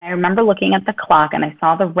remember looking at the clock and I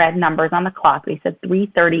saw the red numbers on the clock. They said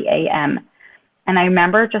 3:30 a.m. And I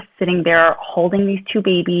remember just sitting there holding these two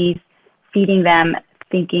babies, feeding them,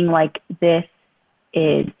 thinking like, this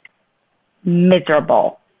is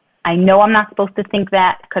miserable. I know I'm not supposed to think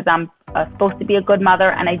that because I'm supposed to be a good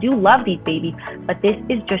mother, and I do love these babies, but this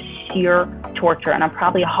is just sheer torture, and I'm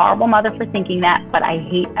probably a horrible mother for thinking that, but I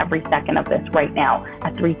hate every second of this right now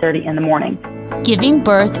at 3:30 in the morning. Giving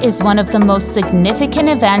birth is one of the most significant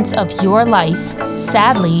events of your life.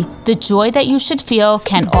 Sadly, the joy that you should feel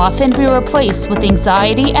can often be replaced with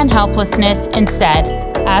anxiety and helplessness instead.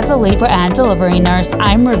 As a labor and delivery nurse,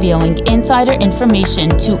 I'm revealing insider information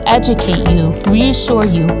to educate you, reassure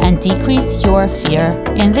you, and decrease your fear.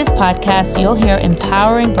 In this podcast, you'll hear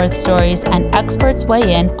empowering birth stories and experts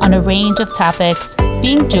weigh in on a range of topics.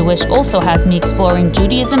 Being Jewish also has me exploring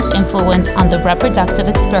Judaism's influence on the reproductive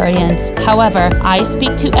experience. However, I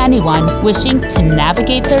speak to anyone wishing to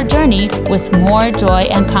navigate their journey with more joy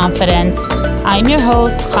and confidence. I'm your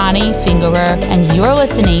host, Chani Fingerer, and you're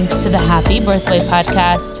listening to the Happy Birthway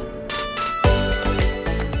Podcast.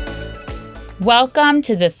 Welcome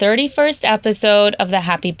to the 31st episode of the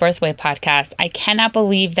Happy Birthway Podcast. I cannot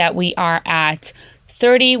believe that we are at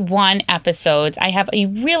 31 episodes. I have a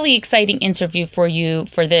really exciting interview for you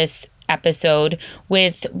for this episode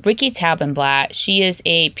with Riki Taubenblat. She is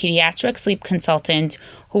a pediatric sleep consultant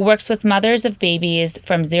who works with mothers of babies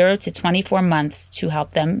from 0 to 24 months to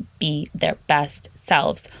help them be their best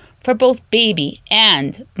selves for both baby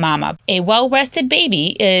and mama. A well-rested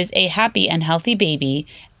baby is a happy and healthy baby,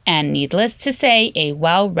 and needless to say, a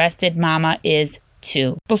well-rested mama is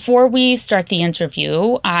too. Before we start the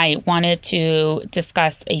interview, I wanted to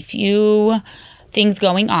discuss a few things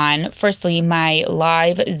going on. Firstly, my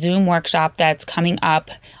live Zoom workshop that's coming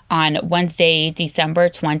up on Wednesday, December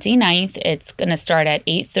 29th. It's going to start at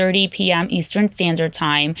 8:30 p.m. Eastern Standard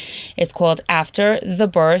Time. It's called After the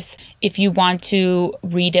Birth. If you want to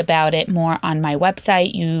read about it more on my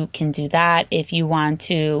website, you can do that. If you want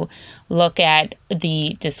to look at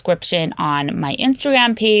the description on my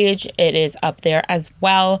Instagram page, it is up there as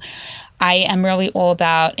well. I am really all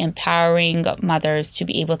about empowering mothers to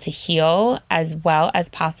be able to heal as well as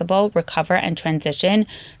possible, recover and transition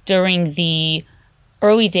during the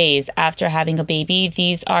early days after having a baby.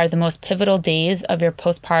 These are the most pivotal days of your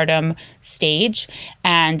postpartum stage,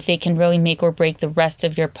 and they can really make or break the rest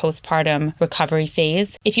of your postpartum recovery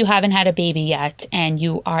phase. If you haven't had a baby yet and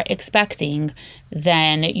you are expecting,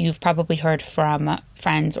 then you've probably heard from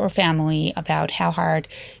friends or family about how hard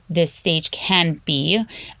this stage can be.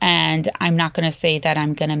 And I'm not going to say that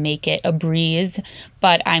I'm going to make it a breeze,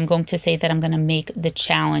 but I'm going to say that I'm going to make the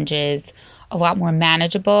challenges a lot more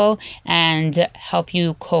manageable and help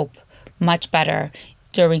you cope much better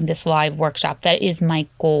during this live workshop. That is my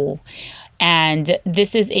goal. And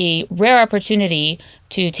this is a rare opportunity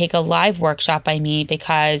to take a live workshop by me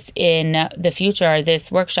because in the future,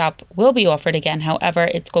 this workshop will be offered again. However,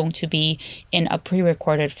 it's going to be in a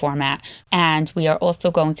pre-recorded format. And we are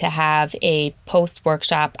also going to have a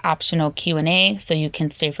post-workshop optional Q&A, so you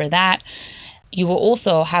can stay for that. You will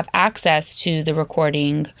also have access to the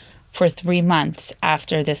recording for 3 months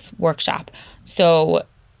after this workshop. So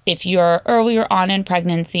if you're earlier on in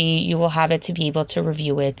pregnancy, you will have it to be able to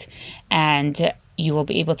review it, and you will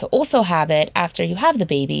be able to also have it after you have the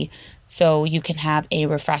baby, so you can have a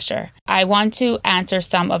refresher. I want to answer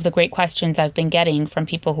some of the great questions I've been getting from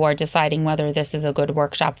people who are deciding whether this is a good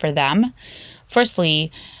workshop for them.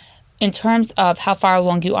 Firstly, in terms of how far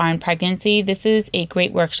along you are in pregnancy, this is a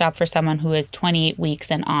great workshop for someone who is 28 weeks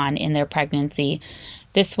and on in their pregnancy.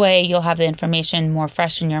 This way, you'll have the information more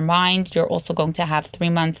fresh in your mind. You're also going to have 3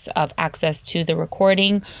 months of access to the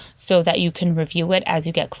recording so that you can review it as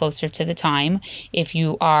you get closer to the time if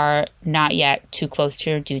you are not yet too close to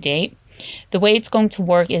your due date. The way it's going to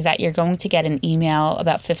work is that you're going to get an email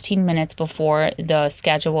about 15 minutes before the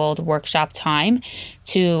scheduled workshop time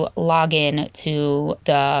to log in to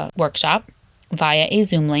the workshop via a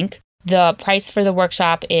Zoom link. The price for the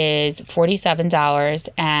workshop is $47,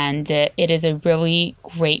 and it is a really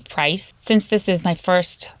great price. Since this is my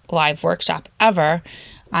first live workshop ever,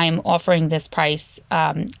 I'm offering this price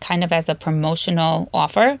kind of as a promotional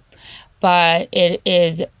offer, but it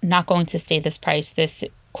is not going to stay this price. This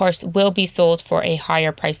course will be sold for a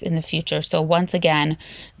higher price in the future. So once again,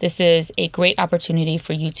 this is a great opportunity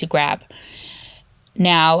for you to grab.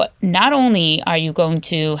 Now, not only are you going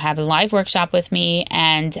to have a live workshop with me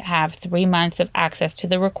and have 3 months of access to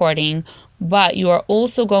the recording, but you are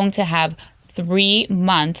also going to have 3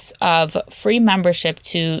 months of free membership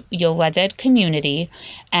to Yoledet community,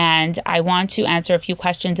 and I want to answer a few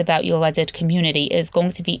questions about Yoledet community. It is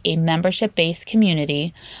going to be a membership-based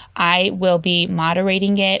community. I will be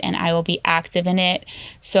moderating it and I will be active in it,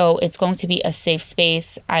 so it's going to be a safe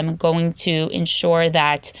space. I'm going to ensure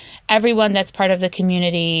that everyone that's part of the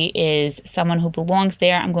community is someone who belongs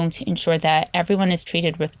there. I'm going to ensure that everyone is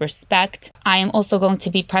treated with respect. I am also going to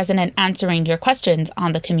be present and answering your questions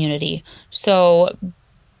on the community. So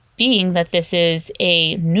being that this is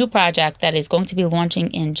a new project that is going to be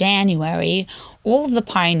launching in January, all of the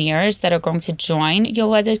pioneers that are going to join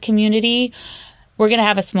Yoledet community, we're going to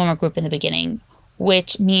have a smaller group in the beginning,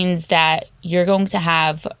 which means that you're going to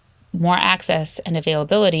have more access and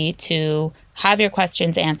availability to have your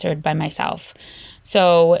questions answered by myself.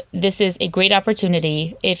 So this is a great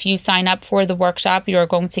opportunity. If you sign up for the workshop, you're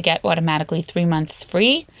going to get automatically 3 months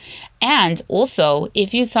free. And also,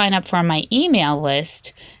 if you sign up for my email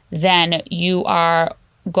list, then you are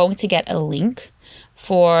going to get a link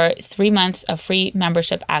for 3 months of free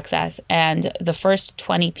membership access. And the first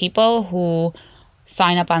 20 people who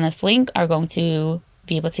sign up on this link are going to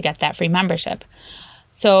be able to get that free membership.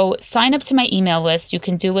 So sign up to my email list. You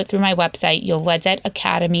can do it through my website,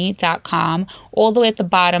 yoledetacademy.com. All the way at the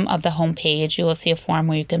bottom of the homepage, you will see a form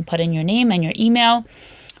where you can put in your name and your email.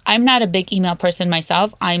 I'm not a big email person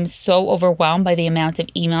myself. I'm so overwhelmed by the amount of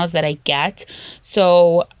emails that I get.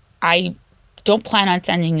 So I don't plan on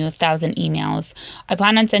sending you 1,000 emails. I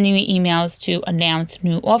plan on sending you emails to announce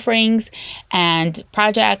new offerings and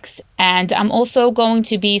projects. And I'm also going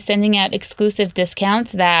to be sending out exclusive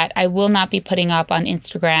discounts that I will not be putting up on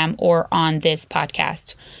Instagram or on this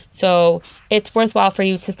podcast. So it's worthwhile for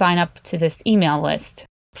you to sign up to this email list.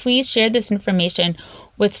 Please share this information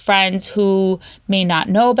with friends who may not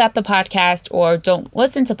know about the podcast or don't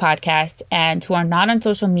listen to podcasts and who are not on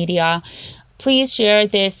social media. Please share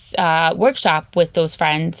this workshop with those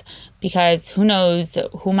friends, because who knows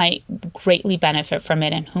who might greatly benefit from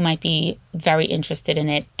it and who might be very interested in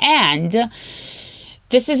it. And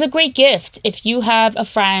this is a great gift. If you have a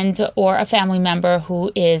friend or a family member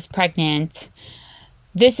who is pregnant,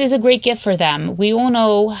 this is a great gift for them. We all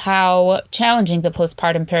know how challenging the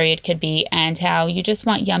postpartum period could be and how you just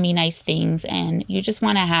want yummy, nice things and you just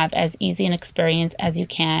want to have as easy an experience as you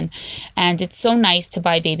can. And it's so nice to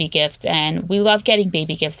buy baby gifts. And we love getting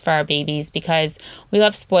baby gifts for our babies because we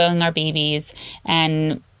love spoiling our babies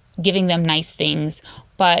and giving them nice things.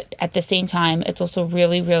 But at the same time, it's also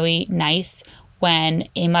really, really nice when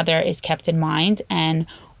a mother is kept in mind and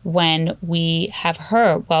when we have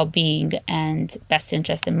her well-being and best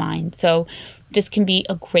interest in mind. So this can be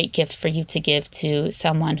a great gift for you to give to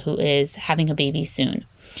someone who is having a baby soon.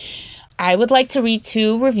 I would like to read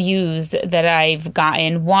 2 reviews that I've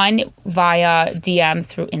gotten, one via DM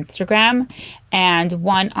through Instagram and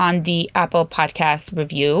one on the Apple Podcast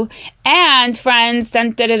review. And friends,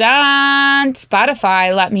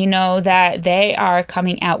 Spotify let me know that they are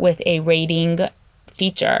coming out with a rating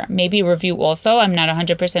feature, maybe a review also. I'm not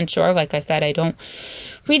 100% sure. Like I said, I don't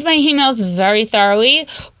read my emails very thoroughly,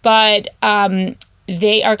 but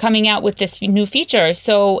they are coming out with this new feature.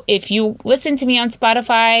 So if you listen to me on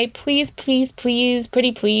Spotify, please,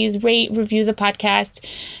 pretty please rate, review the podcast.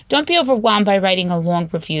 Don't be overwhelmed by writing a long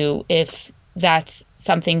review if that's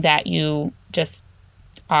something that you just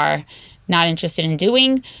are not interested in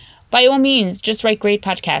doing. By all means, just write great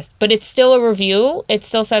podcasts. But it's still a review. It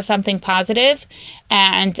still says something positive.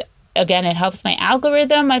 And again, it helps my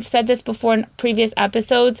algorithm. I've said this before in previous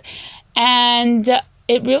episodes. And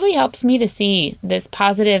it really helps me to see this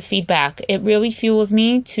positive feedback. It really fuels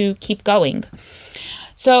me to keep going.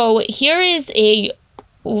 So here is a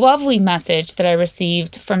lovely message that I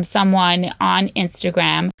received from someone on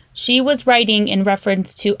Instagram. She was writing in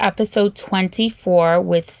reference to episode 24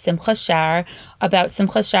 with Simcha Shar about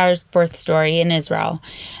Simcha Shar's birth story in Israel.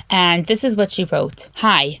 And this is what she wrote.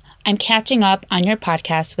 Hi, I'm catching up on your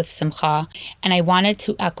podcast with Simcha, and I wanted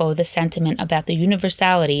to echo the sentiment about the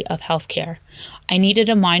universality of healthcare. I needed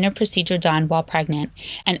a minor procedure done while pregnant,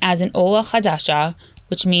 and as an Ola Chadasha,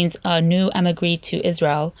 which means a new emigree to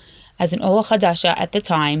Israel, as an Ola Chadasha at the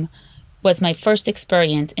time, was my first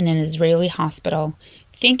experience in an Israeli hospital.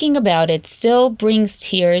 Thinking about it still brings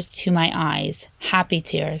tears to my eyes, happy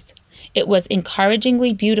tears. It was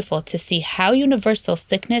encouragingly beautiful to see how universal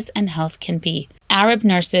sickness and health can be. Arab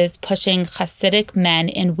nurses pushing Hasidic men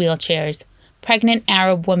in wheelchairs, pregnant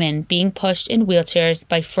Arab women being pushed in wheelchairs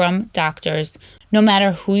by frum doctors. No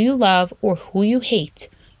matter who you love or who you hate,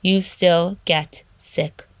 you still get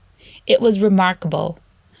sick. It was remarkable.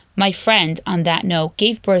 My friend, on that note,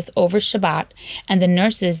 gave birth over Shabbat, and the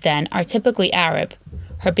nurses then are typically Arab.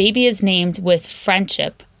 Her baby is named with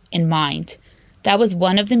friendship in mind. That was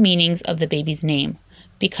one of the meanings of the baby's name,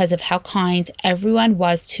 because of how kind everyone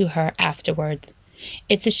was to her afterwards.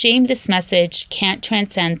 It's a shame this message can't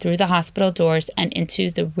transcend through the hospital doors and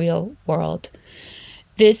into the real world.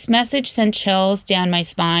 This message sent chills down my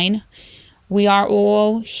spine. We are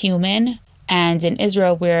all human, and in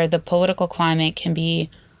Israel, where the political climate can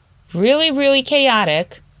be really, really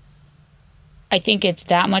chaotic, I think it's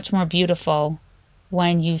that much more beautiful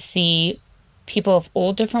when you see people of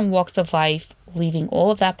all different walks of life leaving all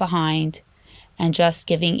of that behind and just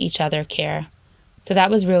giving each other care. So that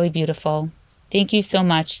was really beautiful. Thank you so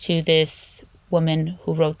much to this woman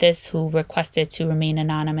who wrote this, who requested to remain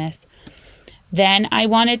anonymous. Then I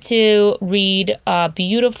wanted to read a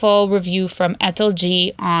beautiful review from Ethel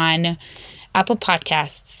G on Apple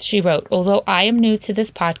Podcasts. She wrote, "Although I am new to this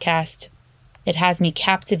podcast, it has me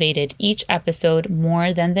captivated each episode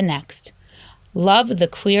more than the next. Love the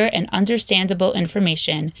clear and understandable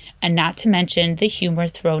information, and not to mention the humor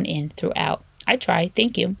thrown in throughout. I try.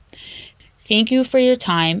 Thank you. Thank you for your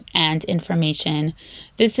time and information.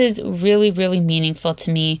 This is really, really meaningful to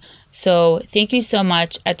me. So thank you so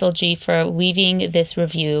much, Ethel G, for leaving this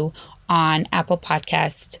review on Apple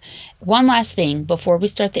Podcasts. One last thing before we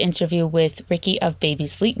start the interview with Riki of Baby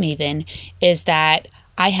Sleep Maven is that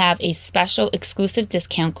I have a special exclusive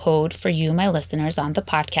discount code for you, my listeners, on the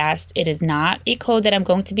podcast. It is not a code that I'm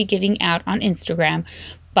going to be giving out on Instagram,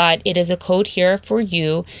 but it is a code here for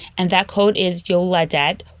you, and that code is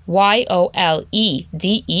YOLEDET, YOLEDET,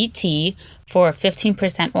 for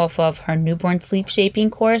 15% off of her newborn sleep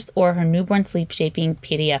shaping course or her newborn sleep shaping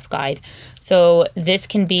PDF guide. So this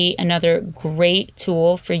can be another great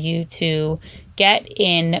tool for you to get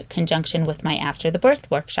in conjunction with my After the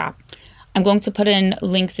Birth workshop. I'm going to put in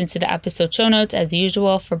links into the episode show notes as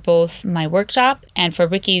usual for both my workshop and for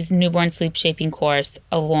Riki's newborn sleep shaping course,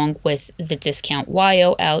 along with the discount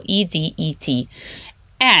YOLEDET.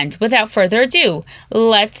 And without further ado,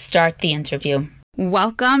 let's start the interview.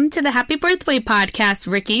 Welcome to the Happy Birthway podcast,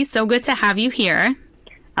 Riki. So good to have you here.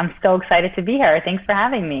 I'm so excited to be here. Thanks for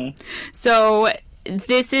having me. So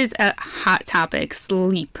this is a hot topic,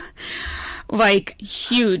 sleep. Like,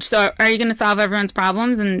 huge. So are you going to solve everyone's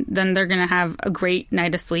problems and then they're going to have a great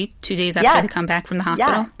night of sleep 2 days after they come back from the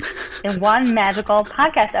hospital? Yes. In one magical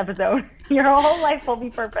podcast episode, your whole life will be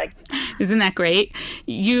perfect. Isn't that great?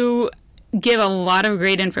 You give a lot of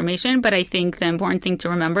great information, but I think the important thing to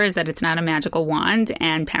remember is that it's not a magical wand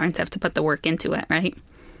and parents have to put the work into it, right?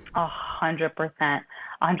 100%.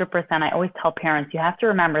 100%. I always tell parents, you have to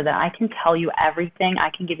remember that I can tell you everything. I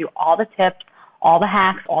can give you all the tips, all the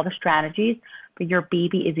hacks, all the strategies, but your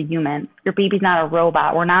baby is a human. Your baby's not a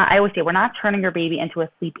robot. I always say, we're not turning your baby into a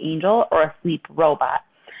sleep angel or a sleep robot.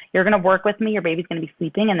 You're going to work with me, your baby's going to be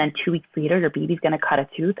sleeping, and then 2 weeks later, your baby's going to cut a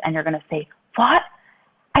tooth, and you're going to say, what?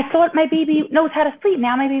 I thought my baby knows how to sleep.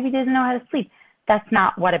 Now my baby doesn't know how to sleep. That's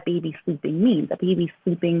not what a baby sleeping means. A baby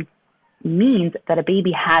sleeping means that a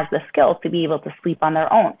baby has the skills to be able to sleep on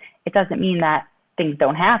their own. It doesn't mean that things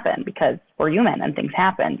don't happen, because we're human and things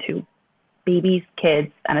happen to babies,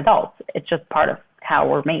 kids, and adults. It's just part of how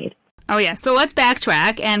we're made. Oh, yeah. So let's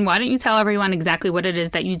backtrack. And why don't you tell everyone exactly what it is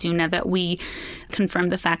that you do now that we confirm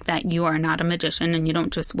the fact that you are not a magician and you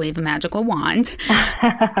don't just wave a magical wand?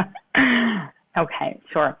 Okay,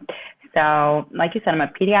 sure. So like you said, I'm a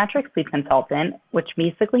pediatric sleep consultant, which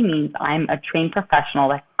basically means I'm a trained professional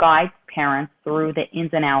that guides parents through the ins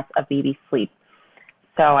and outs of baby sleep.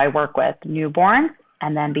 So I work with newborns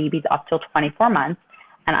and then babies up till 24 months,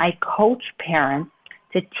 and I coach parents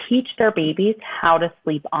to teach their babies how to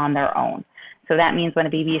sleep on their own. So that means when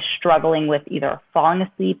a baby is struggling with either falling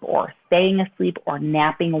asleep or staying asleep or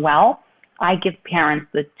napping well, I give parents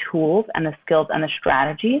the tools and the skills and the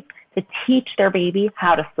strategies to teach their baby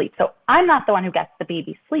how to sleep. So I'm not the one who gets the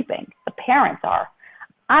baby sleeping. The parents are.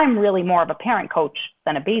 I'm really more of a parent coach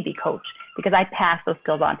than a baby coach because I pass those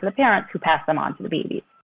skills on to the parents who pass them on to the babies.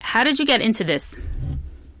 How did you get into this?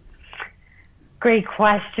 Great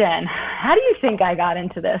question. How do you think I got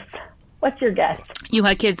into this? What's your guess? You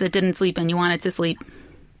had kids that didn't sleep and you wanted to sleep.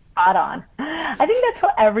 Spot on. I think that's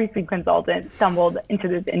how every sleep consultant stumbled into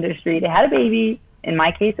this industry. They had a baby. In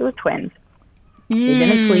my case, it was twins. They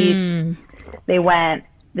didn't sleep. They went,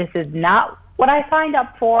 this is not what I signed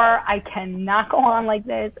up for. I cannot go on like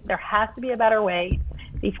this. There has to be a better way.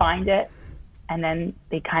 They find it, and then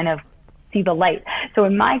they kind of see the light. So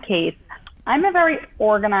in my case, I'm a very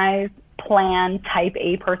organized, plan type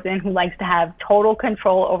A person who likes to have total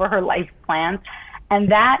control over her life plans.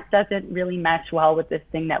 And that doesn't really mesh well with this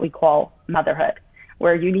thing that we call motherhood,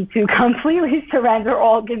 where you need to completely surrender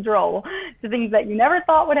all control to things that you never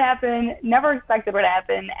thought would happen, never expected would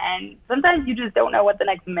happen, and sometimes you just don't know what the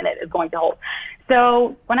next minute is going to hold.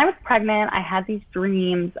 So when I was pregnant, I had these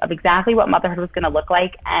dreams of exactly what motherhood was going to look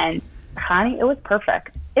like, and honey, it was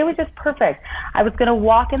perfect. It was just perfect. I was going to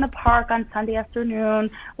walk in the park on Sunday afternoon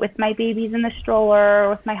with my babies in the stroller,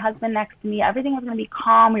 with my husband next to me. Everything was going to be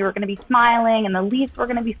calm. We were going to be smiling, and the leaves were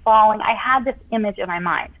going to be falling. I had this image in my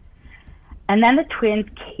mind. And then the twins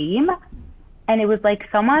came, and it was like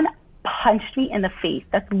someone punched me in the face.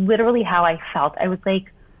 That's literally how I felt. I was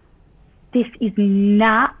like, this is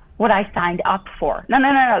not what I signed up for.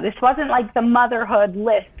 No. This wasn't like the motherhood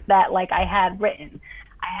list that like I had written.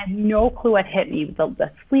 I had no clue what hit me.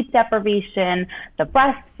 The sleep deprivation, the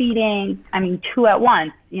breastfeeding, I mean, two at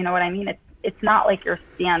once. You know what I mean? It's not like your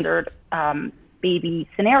standard baby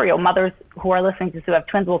scenario. Mothers who are listening to this who have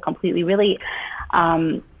twins will completely relate.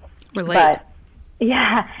 But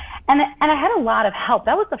yeah, and I had a lot of help.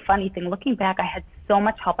 That was the funny thing. Looking back, I had so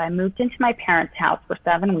much help. I moved into my parents' house for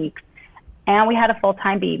 7 weeks, and we had a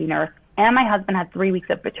full-time baby nurse, and my husband had 3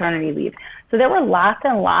 weeks of paternity leave. So there were lots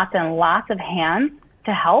and lots and lots of hands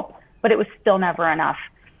to help, but it was still never enough.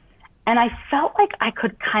 And I felt like I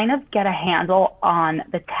could kind of get a handle on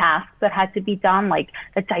the tasks that had to be done, like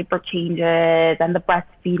the diaper changes and the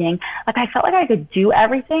breastfeeding. Like I felt like I could do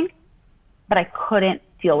everything, but I couldn't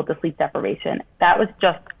deal with the sleep deprivation. That was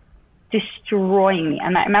just destroying me.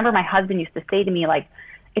 And I remember my husband used to say to me, like,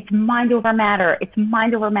 it's mind over matter. It's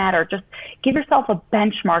mind over matter. Just give yourself a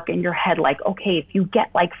benchmark in your head. Like, okay, if you get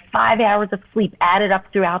like 5 hours of sleep added up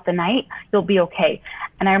throughout the night, you'll be okay.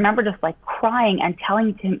 And I remember just like crying and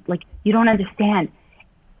telling him, like, you don't understand.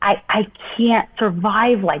 I can't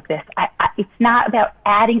survive like this. It's not about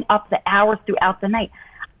adding up the hours throughout the night.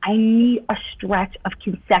 I need a stretch of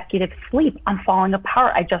consecutive sleep. I'm falling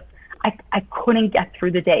apart. I couldn't get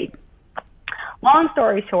through the day. Long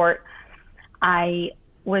story short, I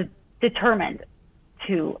was determined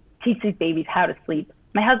to teach these babies how to sleep.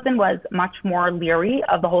 My husband was much more leery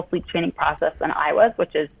of the whole sleep training process than I was,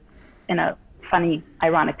 which is in a funny,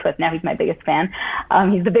 ironic twist. Now he's my biggest fan.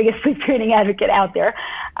 He's the biggest sleep training advocate out there.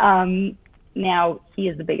 Now he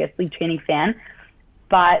is the biggest sleep training fan.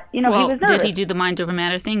 But, you know, he was nervous. Did he do the mind over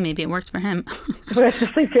matter thing? Maybe it works for him. With the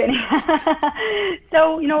sleep training.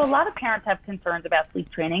 So, you know, a lot of parents have concerns about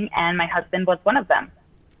sleep training, and my husband was one of them.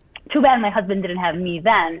 Too bad my husband didn't have me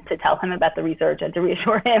then to tell him about the research and to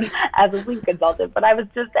reassure him as a sleep consultant. But I was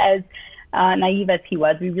just as naive as he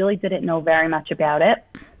was. We really didn't know very much about it.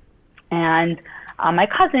 And my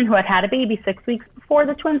cousin, who had had a baby 6 weeks before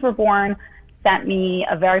the twins were born, sent me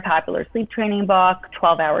a very popular sleep training book,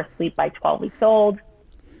 12 Hours Sleep by 12 Weeks Old,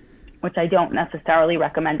 which I don't necessarily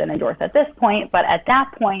recommend and endorse at this point. But at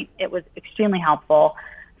that point, it was extremely helpful.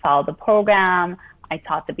 Followed the program. I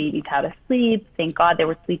taught the babies how to sleep. Thank God they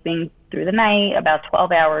were sleeping through the night, about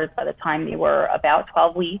 12 hours by the time they were about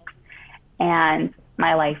 12 weeks. And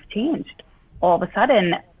my life changed. All of a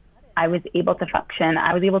sudden, I was able to function.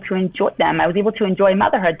 I was able to enjoy them. I was able to enjoy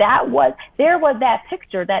motherhood. There was that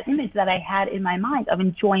picture, that image that I had in my mind of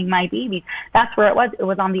enjoying my babies. That's where it was. It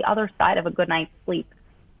was on the other side of a good night's sleep.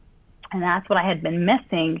 And that's what I had been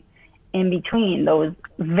missing in between those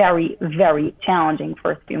very, very challenging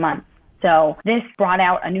first few months. So this brought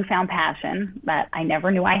out a newfound passion that I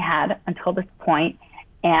never knew I had until this point.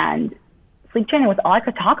 And sleep training was all I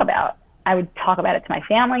could talk about. I would talk about it to my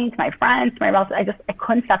family, to my friends, to my relatives. I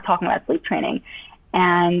couldn't stop talking about sleep training.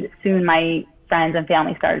 And soon my friends and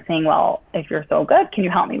family started saying, well, if you're so good, can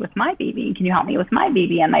you help me with my baby? Can you help me with my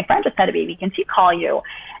baby? And my friend just had a baby. Can she call you?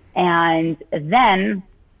 And then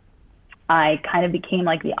I kind of became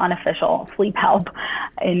like the unofficial sleep help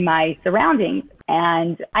in my surroundings.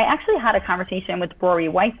 And I actually had a conversation with Rory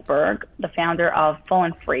Weisberg, the founder of Full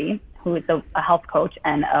and Free, who is a health coach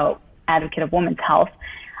and an advocate of women's health.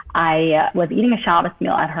 I was eating a Shabbos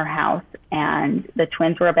meal at her house, and the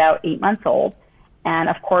twins were about 8 months old. And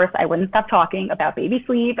of course, I wouldn't stop talking about baby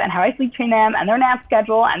sleep and how I sleep train them and their nap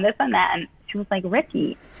schedule and this and that. And she was like,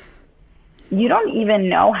 Riki, you don't even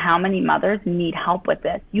know how many mothers need help with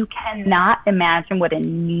this. You cannot imagine what a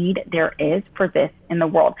need there is for this in the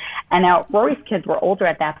world. And now Rory's kids were older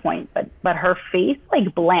at that point, but her face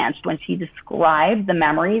like blanched when she described the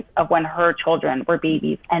memories of when her children were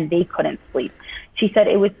babies and they couldn't sleep. She said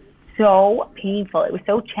it was so painful. It was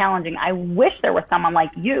so challenging. I wish there was someone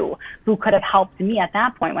like you who could have helped me at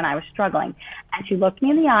that point when I was struggling. And she looked me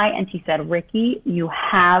in the eye and she said, Riki, you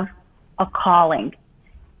have a calling.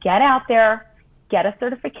 Get out there, get a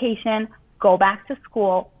certification, go back to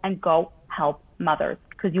school, and go help mothers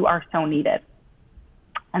because you are so needed.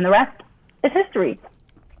 And the rest is history.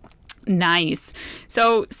 Nice.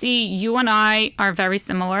 So, see, you and I are very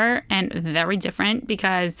similar and very different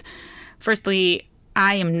because, firstly,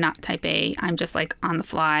 I am not type A. I'm just like on the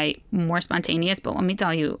fly, more spontaneous. But let me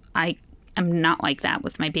tell you, I am not like that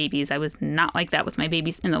with my babies. I was not like that with my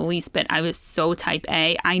babies in the least bit. I was so type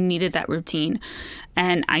A. I needed that routine.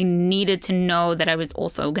 And I needed to know that I was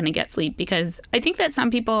also going to get sleep because I think that some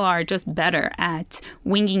people are just better at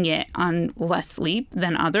winging it on less sleep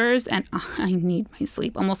than others. And I need my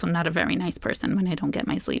sleep. I'm also not a very nice person when I don't get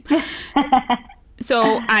my sleep.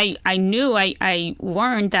 So I knew, I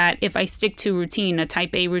learned that if I stick to routine, a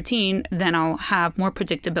type A routine, then I'll have more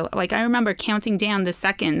predictability. Like I remember counting down the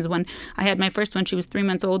seconds when I had my first one. She was 3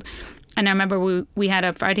 months old. And I remember we had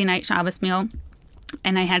a Friday night Shabbos meal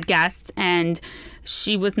and I had guests and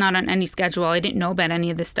she was not on any schedule. I didn't know about any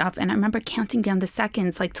of this stuff. And I remember counting down the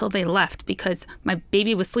seconds like till they left because my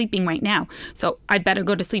baby was sleeping right now. So I better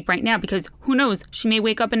go to sleep right now because who knows, she may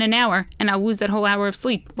wake up in an hour and I'll lose that whole hour of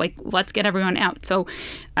sleep. Like, let's get everyone out. So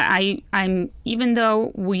I'm even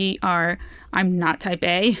though I'm not type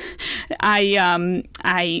A,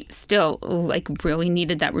 I still like really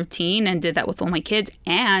needed that routine and did that with all my kids.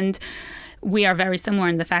 And we are very similar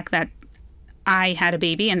in the fact that I had a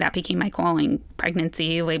baby and that became my calling.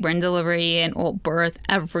 Pregnancy, labor and delivery, and all birth,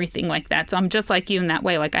 everything like that. So I'm just like you in that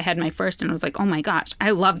way. Like I had my first and I was like, oh my gosh,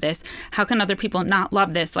 I love this. How can other people not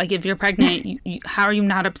love this? Like if you're pregnant, how are you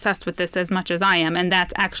not obsessed with this as much as I am? And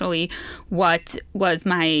that's actually what was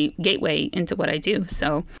my gateway into what I do.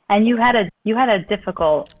 So. And you had a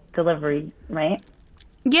difficult delivery, right?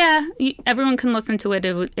 Yeah, everyone can listen to it.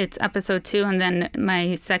 It's episode 2, and then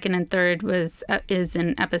my second and third is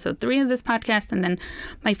in episode 3 of this podcast, and then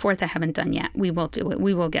my fourth I haven't done yet. We will do it.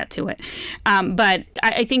 We will get to it. But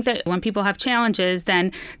I think that when people have challenges,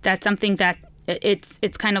 then that's something that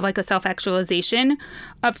it's kind of like a self-actualization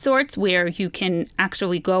of sorts, where you can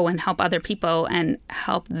actually go and help other people and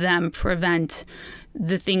help them prevent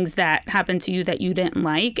the things that happened to you that you didn't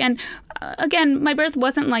like. And again, my birth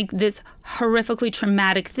wasn't like this horrifically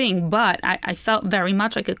traumatic thing, but I felt very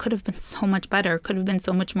much like it could have been so much better. It could have been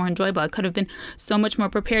so much more enjoyable. I could have been so much more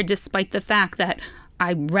prepared, despite the fact that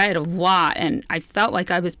I read a lot and I felt like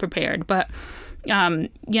I was prepared. But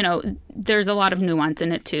there's a lot of nuance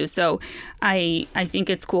in it too. So I think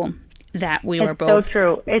it's cool that we were both. It's so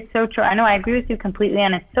true. It's so true. I know I agree with you completely.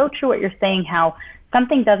 And it's so true what you're saying, how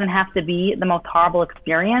something doesn't have to be the most horrible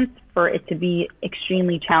experience for it to be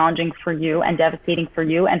extremely challenging for you and devastating for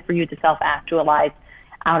you and for you to self-actualize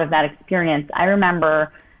out of that experience. I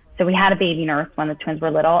remember, so we had a baby nurse when the twins were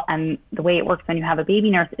little, and the way it works when you have a baby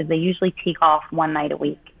nurse is they usually take off one night a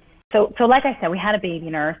week. So like I said, we had a baby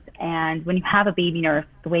nurse, and when you have a baby nurse,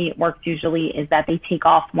 the way it works usually is that they take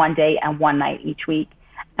off one day and one night each week.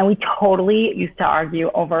 And we totally used to argue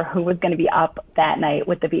over who was going to be up that night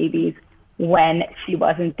with the babies when she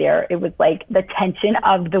wasn't there. It was like the tension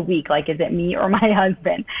of the week. Like, is it me or my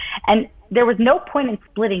husband? And there was no point in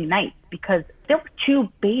splitting nights because there were 2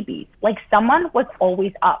 babies. Like, someone was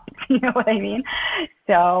always up. You know what I mean?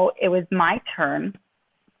 So it was my turn.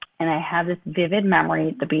 And I have this vivid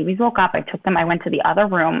memory. The babies woke up. I took them. I went to the other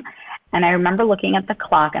room. And I remember looking at the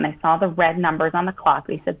clock and I saw the red numbers on the clock.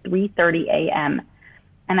 They said 3:30 a.m.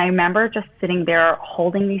 And I remember just sitting there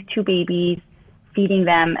holding these 2 babies, feeding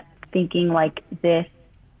them, thinking like, this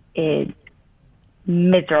is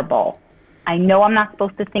miserable. I know I'm not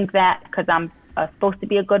supposed to think that because I'm supposed to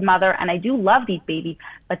be a good mother and I do love these babies,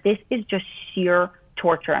 but this is just sheer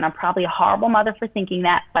torture. And I'm probably a horrible mother for thinking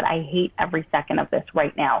that, but I hate every second of this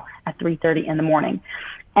right now at 3:30 in the morning.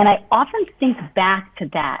 And I often think back to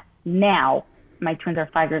that now. My twins are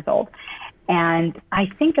 5 years old. And I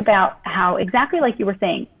think about how, exactly like you were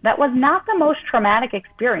saying, that was not the most traumatic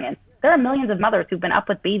experience. There are millions of mothers who've been up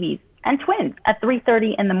with babies and twins at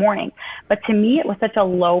 3:30 in the morning. But to me, it was such a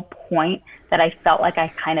low point that I felt like I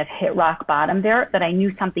kind of hit rock bottom there, that I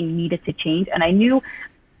knew something needed to change. And I knew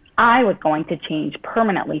I was going to change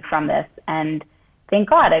permanently from this. And thank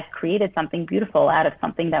God I've created something beautiful out of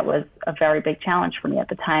something that was a very big challenge for me at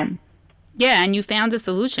the time. Yeah, and you found a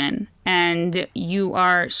solution, and you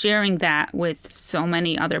are sharing that with so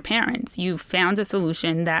many other parents. You found a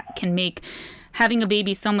solution that can make having a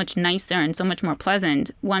baby so much nicer and so much more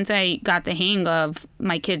pleasant. Once I got the hang of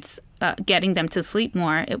my kids getting them to sleep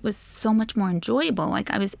more, it was so much more enjoyable. Like,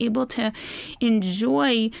 I was able to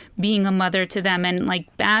enjoy being a mother to them and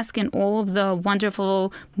like bask in all of the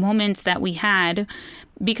wonderful moments that we had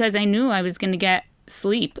because I knew I was going to get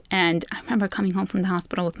sleep. And I remember coming home from the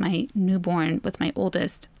hospital with my newborn, with my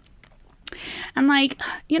oldest. And like,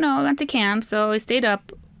 I went to camp, so I stayed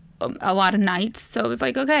up a lot of nights. So it was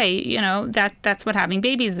like, okay, that's what having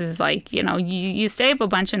babies is like. You stay up a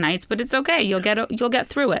bunch of nights, but it's okay. You'll get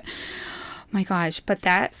through it. My gosh, but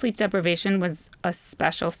that sleep deprivation was a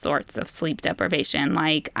special sorts of sleep deprivation.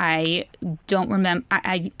 Like, I don't remember,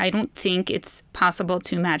 I don't think it's possible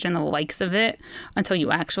to imagine the likes of it until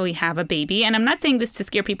you actually have a baby. And I'm not saying this to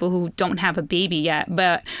scare people who don't have a baby yet,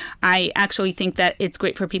 but I actually think that it's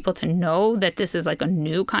great for people to know that this is like a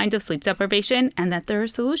new kind of sleep deprivation and that there are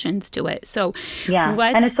solutions to it. So yeah,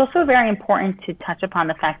 and it's also very important to touch upon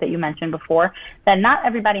the fact that you mentioned before that not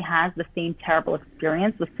everybody has the same terrible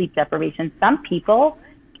experience with sleep deprivation. Some people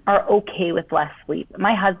are okay with less sleep.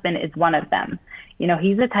 My husband is one of them.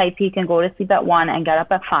 He's the type, he can go to sleep at 1 and get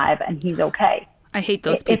up at 5 and he's okay. I hate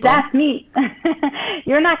those people. If that's me,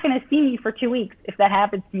 you're not going to see me for 2 weeks if that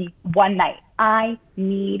happens to me one night. I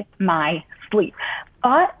need my sleep.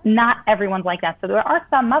 But not everyone's like that. So there are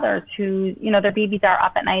some mothers who, their babies are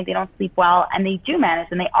up at night, they don't sleep well, and they do manage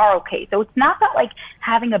and they are okay. So it's not that like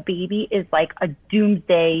having a baby is like a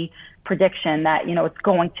doomsday prediction that, it's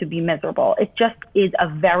going to be miserable. It just is a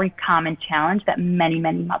very common challenge that many,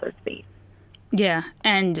 many mothers face. Yeah.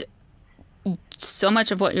 And so much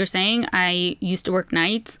of what you're saying, I used to work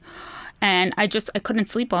nights. And I couldn't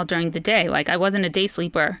sleep all during the day. Like, I wasn't a day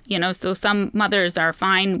sleeper, So some mothers are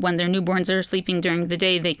fine when their newborns are sleeping during the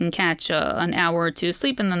day. They can catch an hour or two of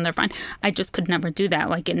sleep and then they're fine. I just could never do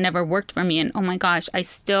that. Like, it never worked for me. And oh my gosh, I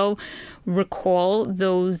still recall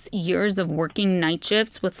those years of working night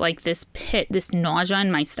shifts with like this nausea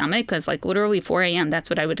in my stomach. Because like literally 4 a.m.,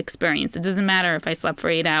 that's what I would experience. It doesn't matter if I slept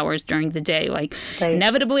for 8 hours during the day. Like, right.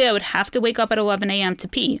 Inevitably, I would have to wake up at 11 a.m. to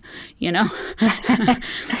pee,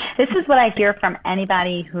 This is what I hear from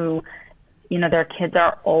anybody who, their kids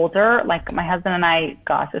are older. Like my husband and I,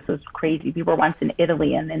 gosh, this was crazy. We were once in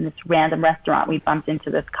Italy and in this random restaurant, we bumped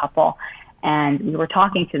into this couple and we were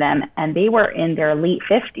talking to them and they were in their late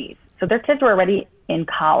 50s. So their kids were already in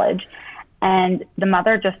college. And the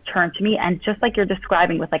mother just turned to me and just like you're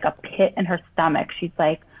describing with like a pit in her stomach, she's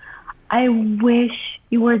like, I wish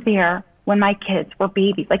you were there when my kids were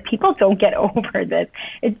babies. Like people don't get over this.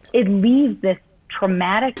 It leaves this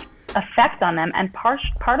traumatic effect on them. And part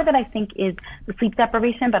of it, I think, is the sleep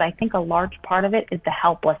deprivation, but I think a large part of it is the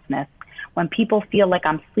helplessness. When people feel like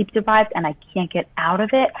I'm sleep deprived and I can't get out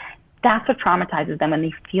of it, that's what traumatizes them when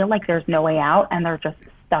they feel like there's no way out and they're just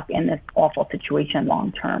stuck in this awful situation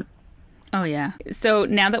long term. Oh, yeah. So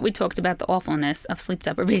now that we talked about the awfulness of sleep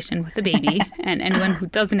deprivation with a baby, and anyone who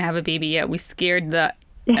doesn't have a baby yet, we scared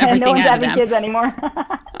everything no one's out of having them. Kids anymore.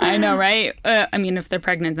 I know, right? I mean, if they're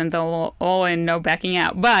pregnant, then they'll all in no backing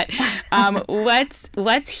out. But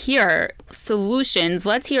let's hear solutions.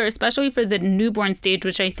 Let's hear, especially for the newborn stage,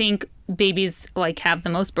 which I think babies like have the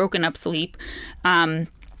most broken up sleep.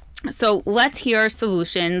 So let's hear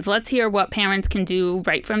solutions. Let's hear what parents can do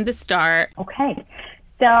right from the start. Okay.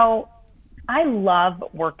 So I love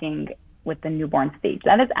working with the newborn stage.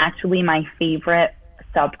 That is actually my favorite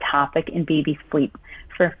subtopic in baby sleep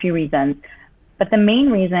for a few reasons. But the main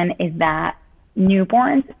reason is that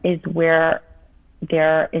newborns is where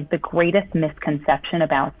there is the greatest misconception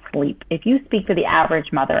about sleep. If you speak to the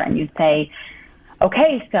average mother and you say,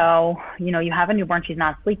 okay, so, you have a newborn, she's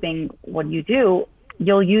not sleeping, what do?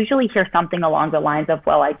 You'll usually hear something along the lines of,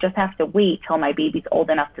 well, I just have to wait till my baby's old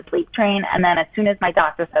enough to sleep train. And then as soon as my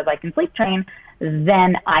doctor says I can sleep train,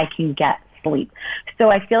 then I can get sleep. So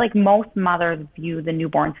I feel like most mothers view the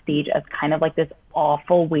newborn stage as kind of like this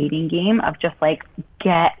awful waiting game of just like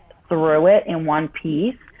get through it in one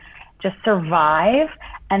piece, just survive.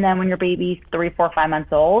 And then when your baby's 3, 4, 5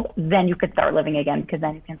 months old, then you could start living again because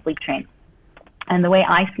then you can sleep train. And the way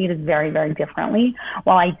I see it is very, very differently.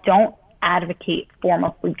 While I don't advocate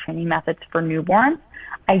formal sleep training methods for newborns,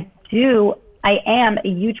 I am a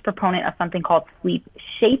huge proponent of something called sleep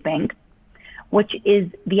shaping, which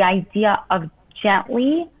is the idea of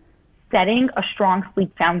gently setting a strong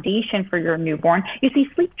sleep foundation for your newborn. You see,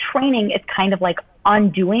 sleep training is kind of like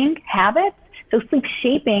undoing habits. So sleep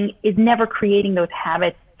shaping is never creating those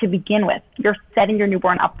habits to begin with. You're setting your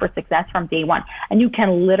newborn up for success from day one. And you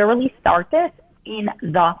can literally start this in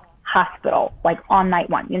the hospital, like on night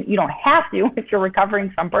one. You don't have to if you're recovering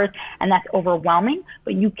from birth and that's overwhelming,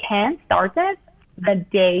 but you can start this the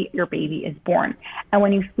day your baby is born. And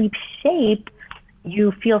when you sleep shape,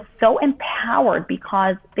 you feel so empowered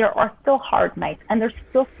because there are still hard nights and there's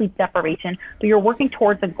still sleep deprivation, but you're working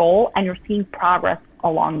towards a goal and you're seeing progress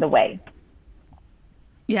along the way.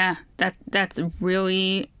 Yeah, that's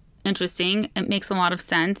really interesting. It makes a lot of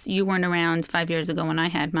sense. You weren't around 5 years ago when I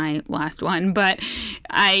had my last one, but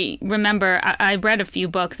I remember I read a few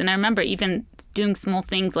books, and I remember even doing small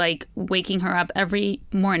things like waking her up every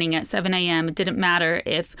morning at 7 a.m. It didn't matter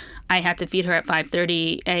if I had to feed her at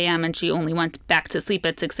 5:30 a.m. and she only went back to sleep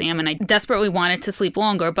at 6 a.m. and I desperately wanted to sleep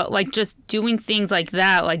longer, but like just doing things like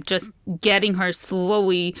that, like just getting her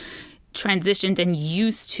slowly transitioned and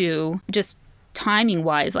used to just timing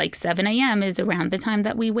wise, like 7 a.m. is around the time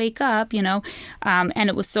that we wake up, and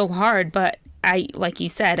it was so hard, but like you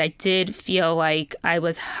said, I did feel like I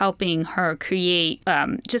was helping her create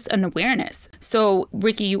just an awareness. So,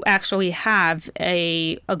 Riki, you actually have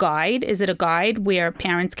a guide. Is it a guide where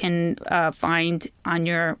parents can find on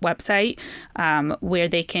your website where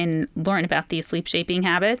they can learn about these sleep shaping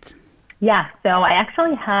habits? Yeah, so I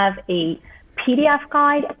actually have a PDF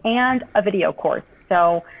guide and a video course.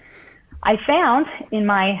 So I found in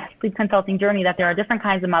my sleep consulting journey that there are different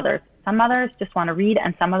kinds of mothers. Some mothers just want to read,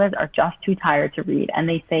 and some mothers are just too tired to read. And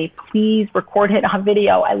they say, please record it on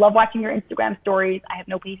video. I love watching your Instagram stories. I have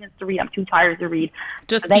no patience to read. I'm too tired to read.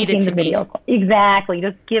 Just feed it to me. Exactly.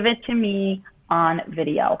 Just give it to me on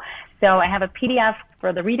video. So I have a PDF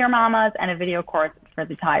for the reader mamas and a video course for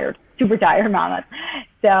the super tired mamas.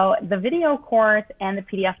 So the video course and the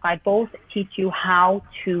PDF guide both teach you how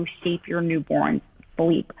to shape your newborn's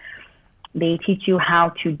sleep. They teach you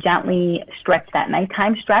how to gently stretch that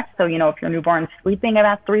nighttime stretch. So, if your newborn's sleeping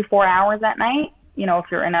about 3-4 hours at night, if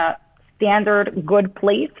you're in a standard good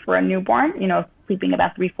place for a newborn, sleeping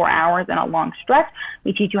about 3-4 hours in a long stretch,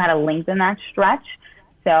 we teach you how to lengthen that stretch.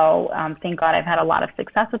 So thank God I've had a lot of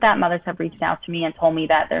success with that. Mothers have reached out to me and told me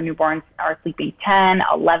that their newborns are sleeping 10,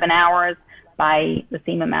 11 hours by the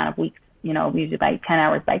same amount of weeks, usually by 10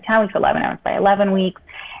 hours by 10 weeks, 11 hours by 11 weeks.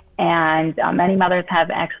 And many mothers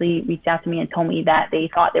have actually reached out to me and told me that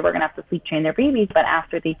they thought they were going to have to sleep train their babies, but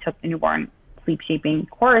after they took the newborn sleep shaping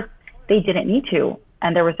course, they didn't need to.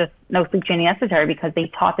 And there was just no sleep training necessary because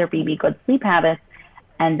they taught their baby good sleep habits,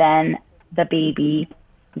 and then the baby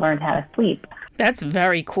learned how to sleep. That's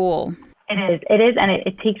very cool. It is, and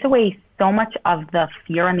it takes away so much of the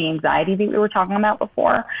fear and the anxiety that we were talking about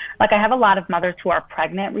before. Like I have a lot of mothers who are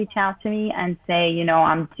pregnant reach out to me and say,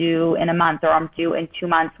 I'm due in a month or I'm due in 2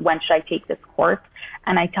 months. When should I take this course?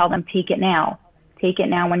 And I tell them, take it now. Take it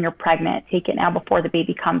now when you're pregnant. Take it now before the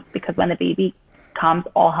baby comes, because when the baby comes,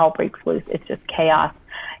 all hell breaks loose. It's just chaos.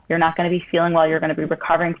 You're not going to be feeling well. You're going to be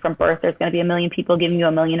recovering from birth. There's going to be a million people giving you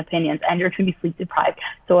a million opinions, and you're going to be sleep deprived.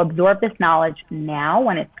 So absorb this knowledge now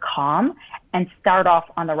when it's calm and start off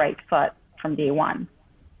on the right foot from day one.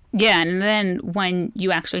 Yeah, and then when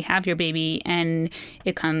you actually have your baby and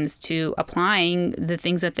it comes to applying the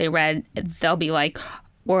things that they read, they'll be like,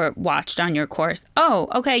 or watched on your course, oh,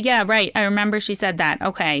 okay, yeah, right, I remember she said that,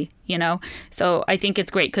 okay, So I think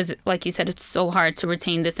it's great because, like you said, it's so hard to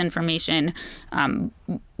retain this information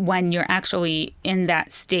when you're actually in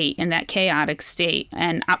that state, in that chaotic state.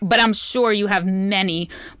 But I'm sure you have many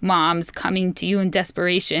moms coming to you in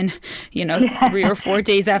desperation, 3 or 4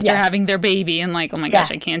 days after having their baby and like, oh my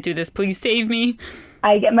gosh, I can't do this. Please save me.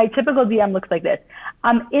 I get my typical DM looks like this.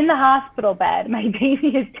 I'm in the hospital bed. My baby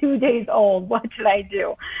is 2 days old. What should I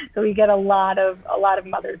do? So we get a lot of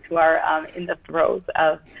mothers who are in the throes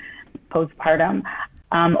of postpartum.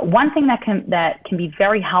 One thing that can be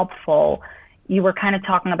very helpful, you were kind of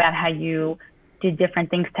talking about how you did different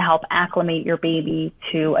things to help acclimate your baby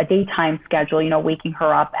to a daytime schedule, waking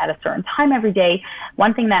her up at a certain time every day.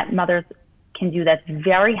 One thing that mothers can do that's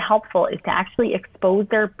very helpful is to actually expose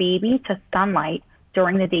their baby to sunlight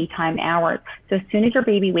during the daytime hours. So as soon as your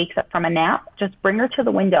baby wakes up from a nap, just bring her to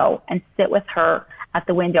the window and sit with her at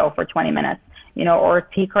the window for 20 minutes, or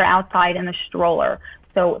take her outside in the stroller.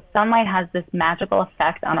 So sunlight has this magical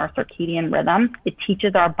effect on our circadian rhythm. It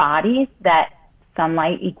teaches our bodies that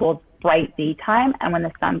sunlight equals bright daytime, and when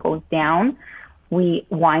the sun goes down, we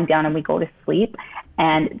wind down and we go to sleep.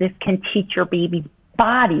 And this can teach your baby's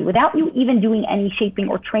body without you even doing any shaping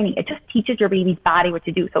or training. It just teaches your baby's body what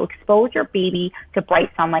to do. So expose your baby to bright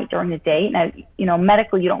sunlight during the day. Now,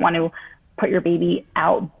 medically, you don't want to put your baby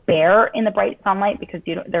out bare in the bright sunlight because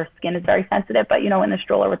their skin is very sensitive, but in the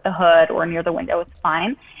stroller with the hood or near the window, it's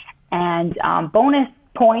fine. And bonus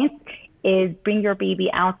points is bring your baby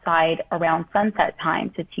outside around sunset time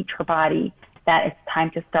to teach her body that it's time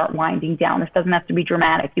to start winding down. This doesn't have to be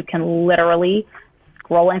dramatic. You can literally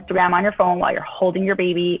scroll Instagram on your phone while you're holding your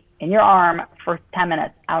baby in your arm for 10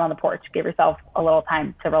 minutes out on the porch. Give yourself a little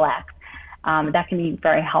time to relax. That can be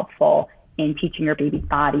very helpful in teaching your baby's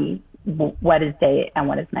body what is day and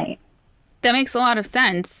what is night. That makes a lot of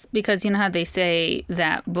sense because you know how they say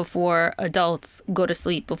that before adults go to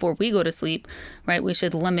sleep, before we go to sleep, right, we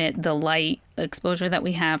should limit the light exposure that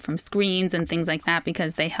we have from screens and things like that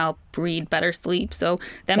because they help breed better sleep. So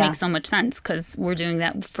that Yeah. makes so much sense because we're doing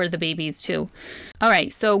that for the babies too. All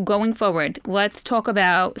right, so going forward, let's talk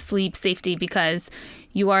about sleep safety because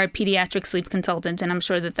you are a pediatric sleep consultant, and I'm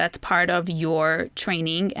sure that that's part of your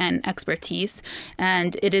training and expertise.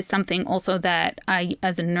 And it is something also that I,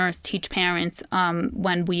 as a nurse, teach parents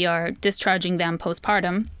when we are discharging them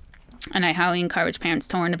postpartum. And I highly encourage parents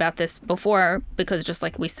to learn about this before because just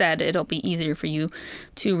like we said, it'll be easier for you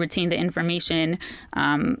to retain the information.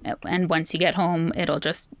 And once you get home, it'll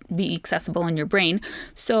just be accessible in your brain.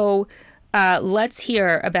 So let's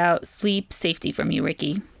hear about sleep safety from you,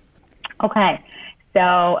 Riki. Okay.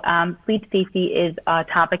 So sleep safety is a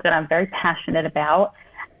topic that I'm very passionate about.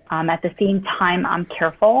 At the same time, I'm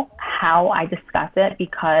careful how I discuss it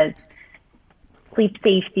because sleep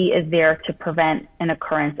safety is there to prevent an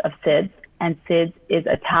occurrence of SIDS. And SIDS is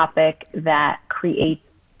a topic that creates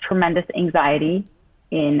tremendous anxiety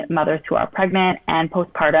in mothers who are pregnant and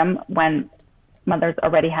postpartum when mothers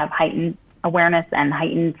already have heightened awareness and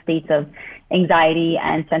heightened states of anxiety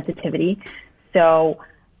and sensitivity. So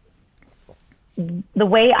the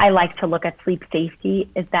way I like to look at sleep safety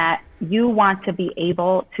is that you want to be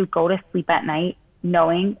able to go to sleep at night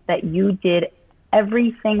knowing that you did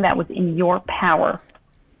everything that was in your power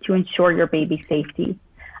to ensure your baby's safety.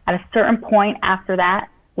 At a certain point after that,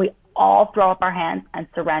 we all throw up our hands and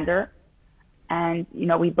surrender. And, you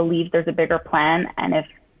know, we believe there's a bigger plan. And if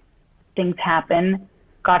things happen,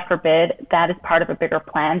 God forbid, that is part of a bigger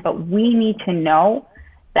plan. But we need to know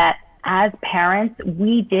that as parents,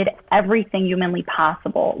 we did everything humanly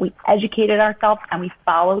possible. We educated ourselves and we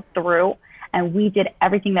followed through and we did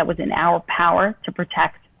everything that was in our power to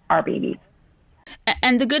protect our babies.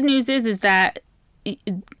 And the good news is that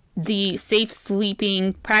the safe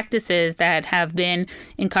sleeping practices that have been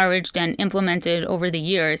encouraged and implemented over the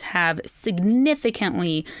years have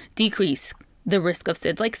significantly decreased the risk of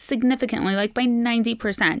SIDS, like significantly, like by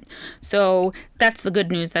 90%. So that's the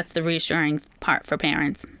good news. That's the reassuring part for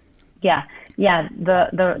parents. Yeah. The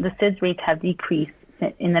SIDS rates have decreased.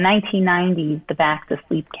 In the 1990s, the Back to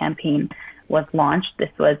Sleep campaign was launched. This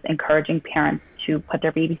was encouraging parents to put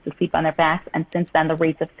their babies to sleep on their backs. And since then, the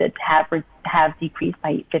rates of SIDS have decreased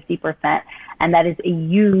by 50%. And that is a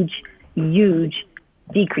huge, huge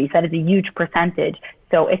decrease. That is a huge percentage.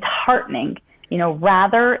 So it's heartening, you know,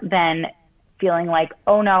 rather than feeling like,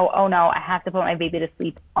 oh no, I have to put my baby to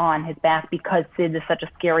sleep on his back because SIDS is such a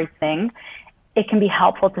scary thing. It can be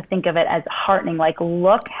helpful to think of it as heartening, like,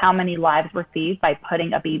 look how many lives were saved by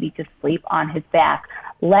putting a baby to sleep on his back.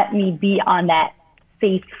 Let me be on that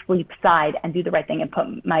safe sleep side and do the right thing and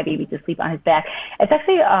put my baby to sleep on his back. It's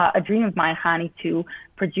actually a dream of mine, Hani, to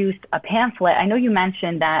produce a pamphlet. I know you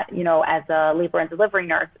mentioned that, you know, as a labor and delivery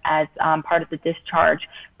nurse, as part of the discharge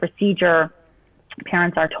procedure,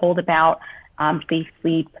 parents are told about safe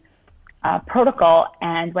sleep protocol.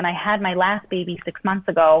 And when I had my last baby 6 months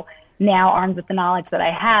ago, now armed with the knowledge that I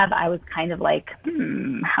have, I was kind of like,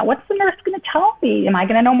 what's the nurse going to tell me? Am I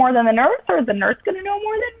going to know more than the nurse, or is the nurse going to know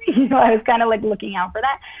more than me? You know, I was kind of like looking out for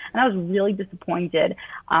that. And I was really disappointed.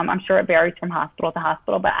 I'm sure it varies from hospital to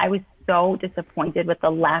hospital, but I was so disappointed with the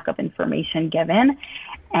lack of information given.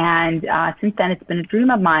 And since then, it's been a dream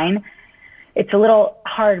of mine. It's a little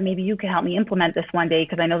hard. Maybe you can help me implement this one day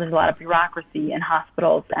because I know there's a lot of bureaucracy in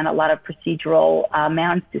hospitals and a lot of procedural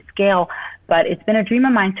mountains to scale. But it's been a dream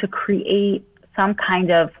of mine to create some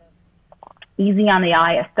kind of easy on the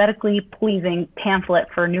eye, aesthetically pleasing pamphlet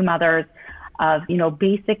for new mothers of, you know,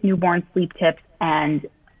 basic newborn sleep tips and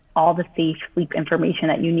all the safe sleep information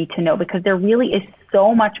that you need to know, because there really is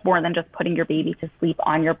so much more than just putting your baby to sleep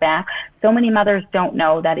on your back. So many mothers don't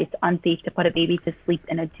know that it's unsafe to put a baby to sleep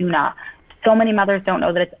in a doona. So many mothers don't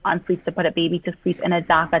know that it's unsafe to put a baby to sleep in a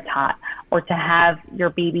DACA tot or to have your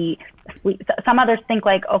baby sleep. Some others think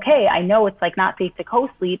like, okay, I know it's like not safe to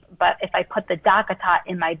co-sleep, but if I put the DACA tot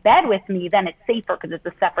in my bed with me, then it's safer because it's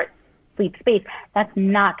a separate sleep space. That's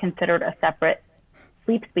not considered a separate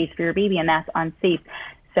sleep space for your baby, and that's unsafe.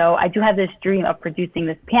 So I do have this dream of producing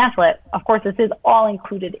this pamphlet. Of course, this is all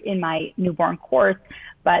included in my newborn course,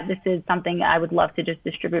 but this is something I would love to just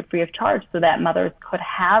distribute free of charge so that mothers could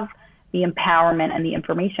have the empowerment and the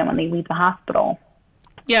information when they leave the hospital.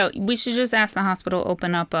 Yeah, we should just ask the hospital to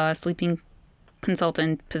open up a sleeping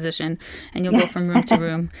consultant position, and you'll go from room to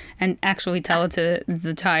room and actually tell it to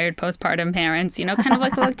the tired postpartum parents, you know, kind of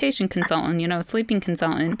like a lactation consultant, you know, a sleeping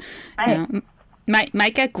consultant. Right. You know.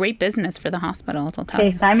 Might get great business for the hospitals, I'll tell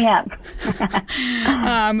Okay, you. sign me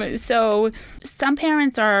up. So some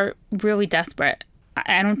parents are really desperate.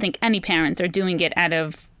 I don't think any parents are doing it out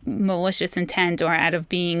of malicious intent or out of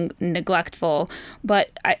being neglectful, but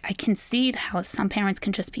I can see how some parents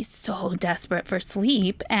can just be so desperate for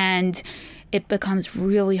sleep, and it becomes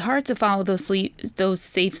really hard to follow those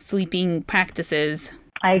safe sleeping practices.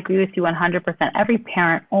 I agree with you 100%. Every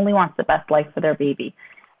parent only wants the best life for their baby,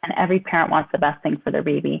 and every parent wants the best thing for their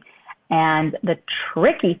baby. And the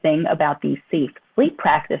tricky thing about these safe sleep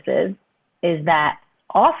practices is that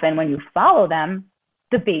often when you follow them,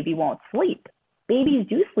 the baby won't sleep. Babies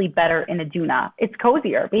do sleep better in a doona. It's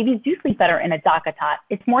cozier. Babies do sleep better in a DACA tot.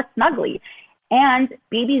 It's more snuggly. And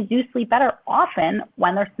babies do sleep better often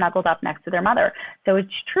when they're snuggled up next to their mother. So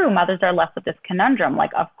it's true, mothers are left with this conundrum.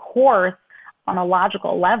 Like, of course, on a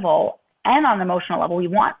logical level and on an emotional level, we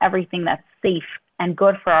want everything that's safe and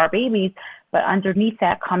good for our babies. But underneath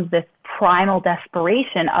that comes this primal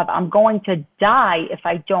desperation of, I'm going to die if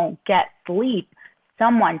I don't get sleep.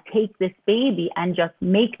 Someone take this baby and just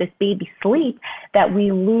make this baby sleep, that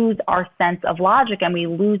we lose our sense of logic and we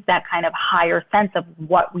lose that kind of higher sense of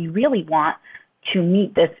what we really want to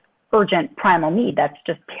meet this urgent primal need that's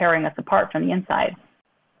just tearing us apart from the inside.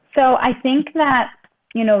 So I think that,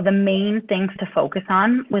 the main things to focus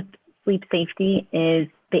on with sleep safety is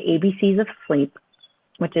the ABCs of sleep,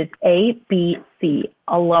 which is A, B, C: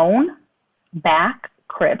 alone, back,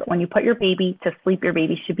 crib. When you put your baby to sleep, your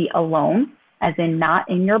baby should be alone, as in not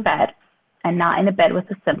in your bed and not in a bed with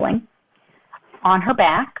a sibling, on her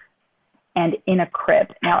back, and in a crib.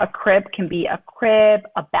 Now, a crib can be a crib,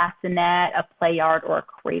 a bassinet, a play yard, or a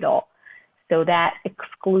cradle. So that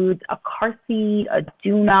excludes a car seat, a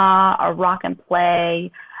doona, a rock and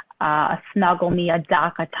play, a snuggle me, a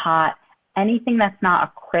DACA tot. Anything that's not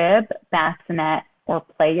a crib, bassinet, or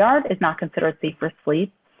play yard is not considered safe for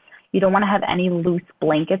sleep. You don't want to have any loose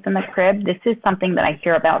blankets in the crib. This is something that I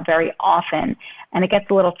hear about very often, and it gets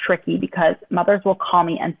a little tricky because mothers will call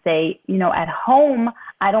me and say, at home,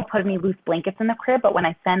 I don't put any loose blankets in the crib, but when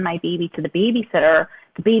I send my baby to the babysitter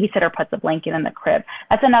puts a blanket in the crib.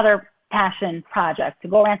 That's another passion project, to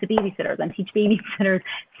go around to babysitters and teach babysitters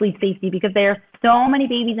sleep safety, because there are so many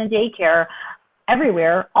babies in daycare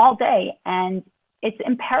everywhere all day, and it's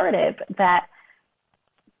imperative that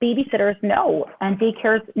babysitters know and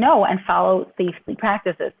daycares know and follow safe sleep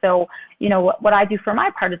practices. So, what I do for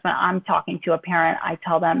my part is, when I'm talking to a parent, I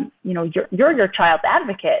tell them, you're your child's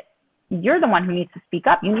advocate. You're the one who needs to speak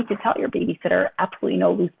up. You need to tell your babysitter, absolutely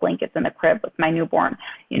no loose blankets in the crib with my newborn.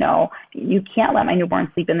 You can't let my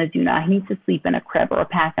newborn sleep in the doona. He needs to sleep in a crib or a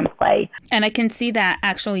pack and play. And I can see that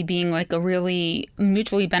actually being like a really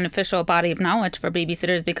mutually beneficial body of knowledge for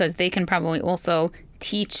babysitters, because they can probably also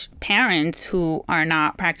teach parents who are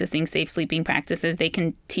not practicing safe sleeping practices. They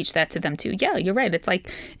can teach that to them too. Yeah, you're right. It's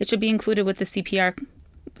like it should be included with the CPR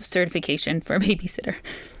certification for a babysitter.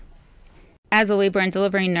 As a labor and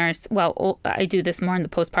delivery nurse, I do this more in the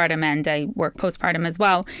postpartum end. I work postpartum as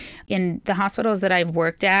well. In the hospitals that I've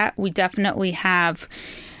worked at, we definitely have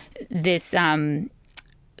this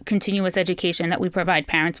continuous education that we provide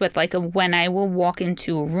parents with. Like when I will walk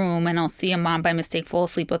into a room and I'll see a mom by mistake fall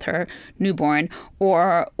asleep with her newborn,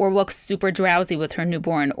 or look super drowsy with her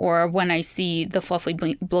newborn, or when I see the fluffy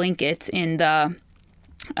blankets in the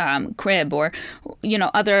crib, or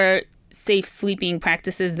other safe sleeping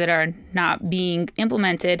practices that are not being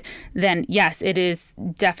implemented, then yes, it is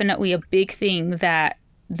definitely a big thing that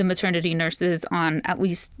the maternity nurses on at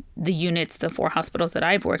least the units, the 4 hospitals that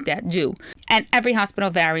I've worked at, do. And every hospital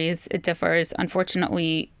varies. It differs.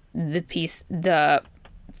 Unfortunately, the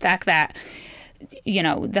fact that,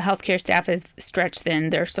 the healthcare staff is stretched thin.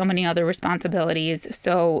 There are so many other responsibilities.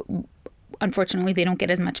 So unfortunately, they don't get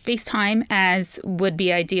as much face time as would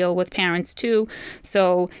be ideal with parents too.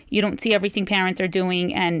 So you don't see everything parents are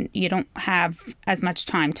doing, and you don't have as much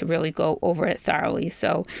time to really go over it thoroughly.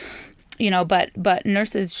 So, but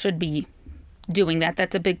nurses should be doing that.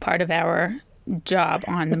 That's a big part of our job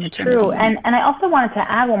on the maternity True. unit. And I also wanted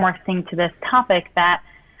to add one more thing to this topic, that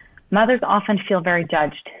mothers often feel very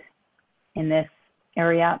judged in this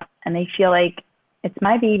area, and they feel like, it's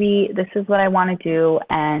my baby, this is what I want to do,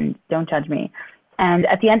 and don't judge me. And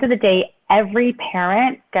at the end of the day, every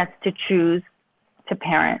parent gets to choose to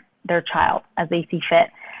parent their child as they see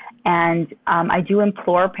fit. And I do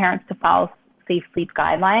implore parents to follow safe sleep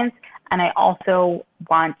guidelines. And I also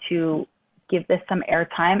want to give this some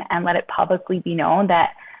airtime and let it publicly be known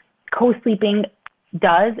that co-sleeping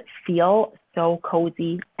does feel so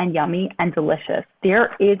cozy and yummy and delicious.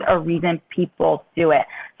 There is a reason people do it.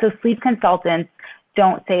 So sleep consultants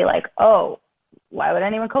don't say like, oh, why would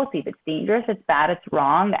anyone co-sleep? It's dangerous, it's bad, it's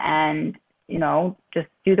wrong, and, just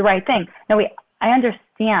do the right thing. No, I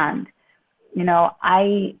understand,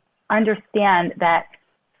 I understand that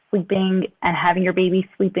sleeping and having your baby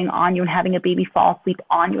sleeping on you and having a baby fall asleep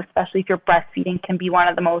on you, especially if you're breastfeeding, can be one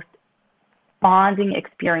of the most bonding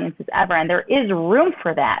experiences ever. And there is room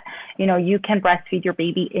for that. You can breastfeed your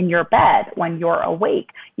baby in your bed when you're awake.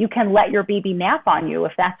 You can let your baby nap on you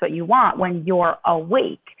if that's what you want when you're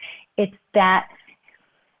awake. It's that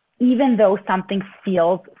even though something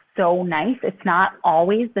feels so nice, it's not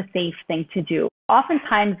always the safe thing to do.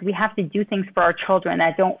 Oftentimes we have to do things for our children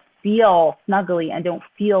that don't feel snuggly and don't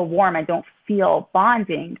feel warm and don't feel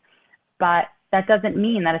bonding, but that doesn't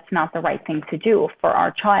mean that it's not the right thing to do for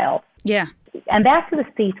our child. Yeah. And back to the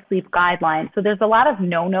safe sleep guidelines. So there's a lot of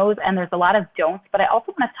no-nos and there's a lot of don'ts, but I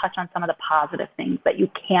also want to touch on some of the positive things that you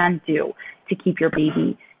can do to keep your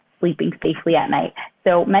baby sleeping safely at night.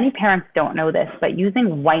 So many parents don't know this, but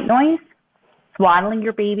using white noise, swaddling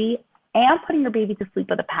your baby, and putting your baby to sleep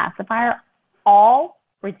with a pacifier all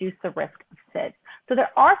reduce the risk of SIDS. So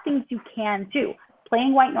there are things you can do.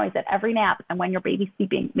 Playing white noise at every nap and when your baby's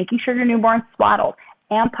sleeping, making sure your newborn's swaddled,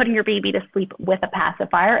 and putting your baby to sleep with a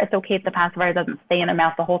pacifier. It's okay if the pacifier doesn't stay in their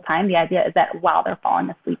mouth the whole time. The idea is that while they're falling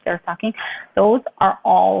asleep, they're sucking. Those are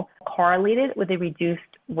all correlated with a reduced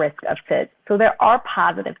risk of SIDS. So there are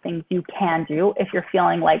positive things you can do if you're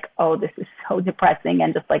feeling like, oh, this is so depressing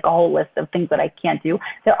and just like a whole list of things that I can't do.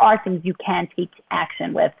 There are things you can take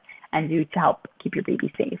action with and do to help keep your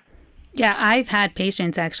baby safe. Yeah, I've had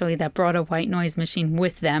patients actually that brought a white noise machine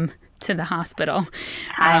with them to the hospital.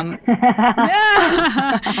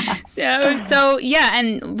 So yeah,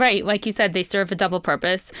 and right, like you said, they serve a double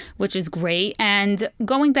purpose, which is great. And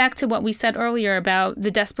going back to what we said earlier about the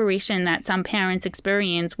desperation that some parents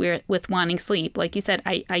experience with wanting sleep, like you said,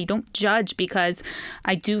 I don't judge, because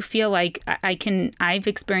I do feel like I've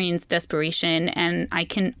experienced desperation and I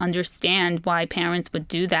can understand why parents would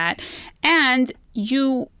do that. And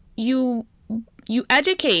you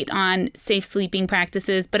educate on safe sleeping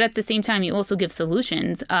practices, but at the same time, you also give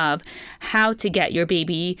solutions of how to get your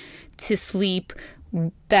baby to sleep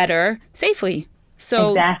better safely.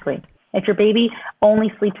 So exactly. If your baby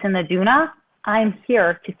only sleeps in the doona, I'm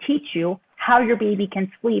here to teach you how your baby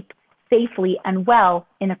can sleep safely and well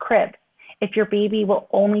in a crib. If your baby will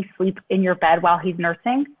only sleep in your bed while he's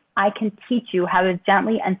nursing, I can teach you how to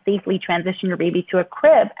gently and safely transition your baby to a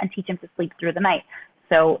crib and teach him to sleep through the night.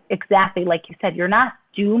 So exactly like you said, you're not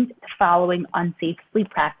doomed to following unsafe sleep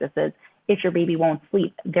practices if your baby won't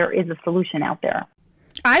sleep. There is a solution out there.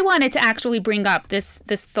 I wanted to actually bring up this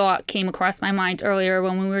thought came across my mind earlier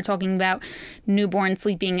when we were talking about newborn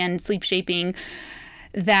sleeping and sleep shaping,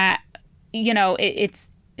 that, it's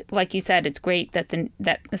like you said, it's great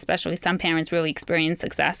that especially some parents really experience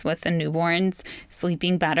success with the newborns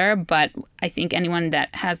sleeping better. But I think anyone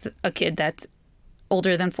that has a kid that's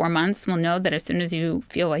older than 4 months will know that as soon as you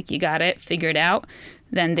feel like you got it figured out,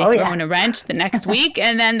 then they throw in a wrench the next week,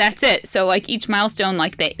 and then that's it. So like each milestone,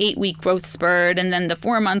 like the 8-week growth spurt and then the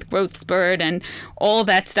 4-month growth spurt and all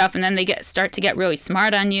that stuff, and then they start to get really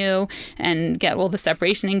smart on you and get all the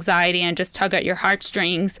separation anxiety and just tug at your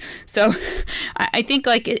heartstrings. So I think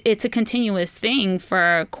like it's a continuous thing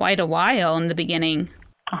for quite a while in the beginning.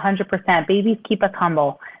 100%. Babies keep us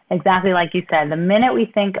humble. Exactly like you said. The minute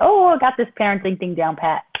we think, oh, I got this parenting thing down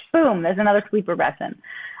pat, boom, there's another sleep regression.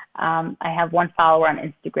 I have one follower on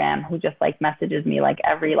Instagram who just messages me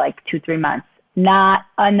every 2-3 months. Not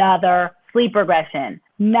another sleep regression.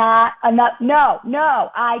 Not enough. No,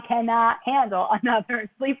 I cannot handle another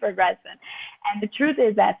sleep regression. And the truth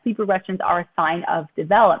is that sleep regressions are a sign of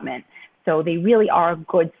development. So they really are a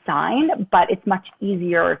good sign, but it's much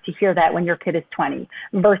easier to hear that when your kid is 20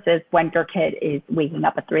 versus when your kid is waking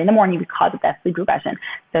up at 3 a.m. because of that sleep regression.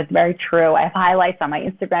 So it's very true. I have highlights on my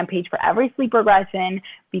Instagram page for every sleep regression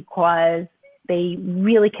because they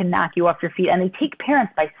really can knock you off your feet, and they take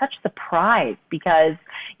parents by such surprise because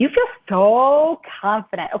you feel so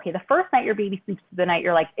confident. Okay, the first night your baby sleeps through the night,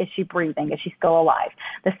 you're like, is she breathing? Is she still alive?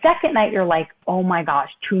 The second night, you're like, oh my gosh,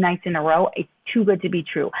 2 nights in a row, it's too good to be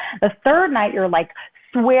true. The third night, you're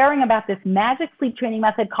swearing about this magic sleep training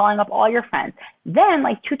method, calling up all your friends. Then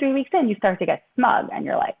 2-3 weeks in, you start to get smug and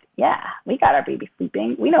you're like, yeah, we got our baby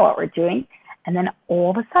sleeping. We know what we're doing. And then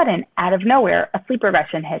all of a sudden, out of nowhere, a sleep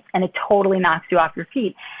regression hits and it totally knocks you off your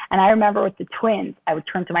feet. And I remember with the twins, I would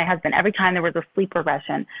turn to my husband every time there was a sleep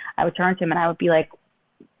regression. I would turn to him and I would be like,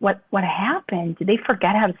 what happened? Did they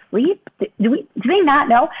forget how to sleep? Do they not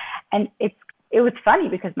know? And it was funny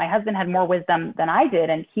because my husband had more wisdom than I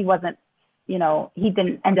did, and he wasn't, he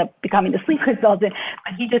didn't end up becoming the sleep consultant,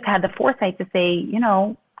 but he just had the foresight to say,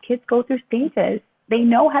 Kids go through stages. They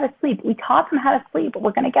know how to sleep. We taught them how to sleep.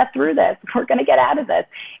 We're going to get through this. We're going to get out of this.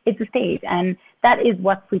 It's a stage. And that is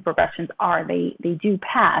what sleep regressions are. They do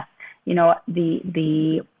pass.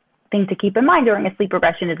 The thing to keep in mind during a sleep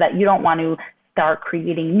regression is that you don't want to start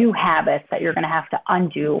creating new habits that you're going to have to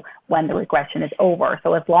undo when the regression is over.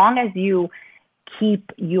 So as long as you keep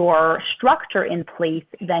your structure in place,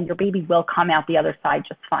 then your baby will come out the other side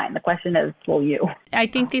just fine. The question is, will you? I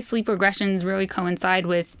think these sleep regressions really coincide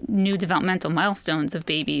with new developmental milestones of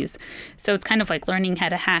babies. So it's kind of like learning how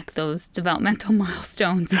to hack those developmental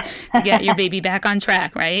milestones to get your baby back on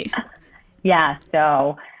track, right? Yeah.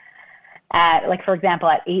 So for example,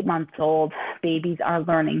 at 8 months old, babies are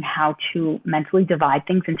learning how to mentally divide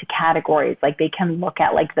things into categories. Like they can look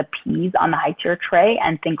at like the peas on the high chair tray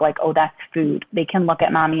and think like, oh, that's food. They can look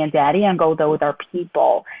at mommy and daddy and go, those are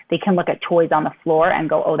people. They can look at toys on the floor and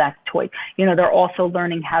go, oh, that's toys. They're also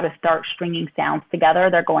learning how to start stringing sounds together.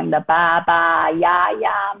 They're going the ba, ba, ya,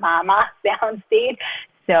 ya, mama sound stage.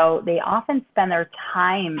 So they often spend their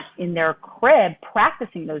time in their crib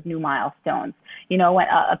practicing those new milestones. When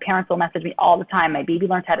parents will message me all the time, my baby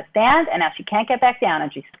learned how to stand and now she can't get back down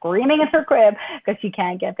and she's screaming in her crib because she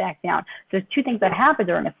can't get back down. So there's two things that happen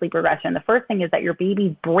during a sleep regression. The first thing is that your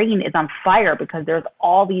baby's brain is on fire because there's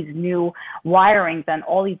all these new wirings and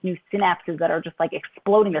all these new synapses that are just like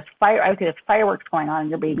exploding. I would say there's fireworks going on in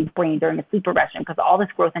your baby's brain during a sleep regression because of all this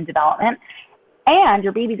growth and development. And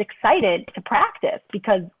your baby's excited to practice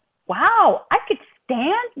because, wow, I could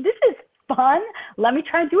stand. This is fun. Let me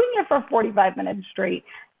try doing it for 45 minutes straight.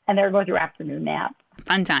 And there goes your afternoon nap.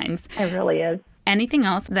 Fun times. It really is. Anything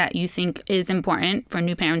else that you think is important for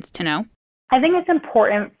new parents to know? I think it's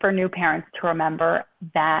important for new parents to remember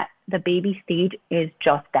that the baby stage is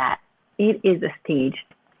just that. It is a stage.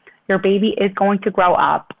 Your baby is going to grow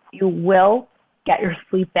up. You will get your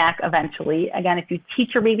sleep back eventually. Again, if you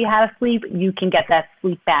teach your baby how to sleep, you can get that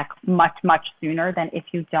sleep back much, much sooner than if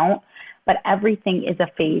you don't. But everything is a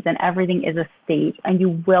phase and everything is a stage, and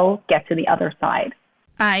you will get to the other side.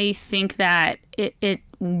 I think that it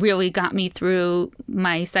really got me through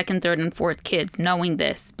my second, third, and fourth kids knowing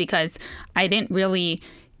this, because I didn't really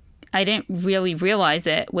realize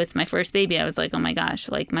it with my first baby. I was like, oh my gosh,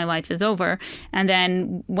 like my life is over. And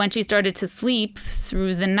then when she started to sleep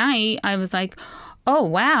through the night, I was like, oh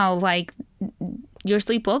wow, like your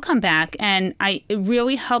sleep will come back. And it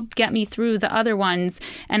really helped get me through the other ones.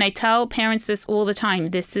 And I tell parents this all the time,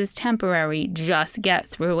 this is temporary, just get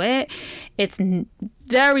through it. It's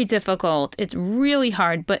very difficult. It's really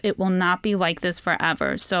hard, but it will not be like this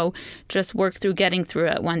forever. So just work through getting through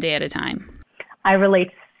it one day at a time. I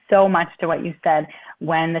relate so much to what you said.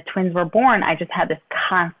 When the twins were born, I just had this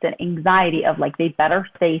constant anxiety of like, they better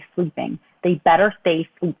stay sleeping. They better stay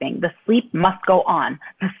sleeping. The sleep must go on.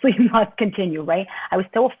 The sleep must continue, right? I was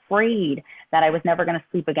so afraid that I was never going to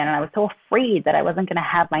sleep again. And I was so afraid that I wasn't going to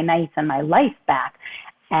have my nights and my life back.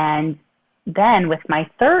 And then with my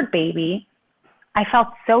third baby, I felt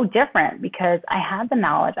so different because I had the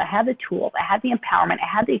knowledge, I had the tools, I had the empowerment,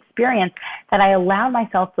 I had the experience that I allowed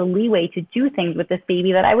myself the leeway to do things with this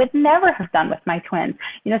baby that I would never have done with my twins.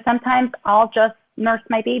 Sometimes I'll just nurse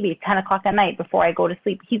my baby at 10 o'clock at night before I go to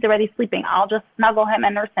sleep. He's already sleeping. I'll just snuggle him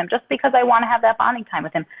and nurse him just because I want to have that bonding time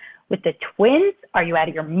with him. With the twins, are you out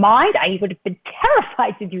of your mind? I would have been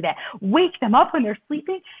terrified to do that. Wake them up when they're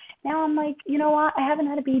sleeping. Now I'm like, you know what? I haven't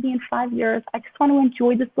had a baby in 5 years. I just want to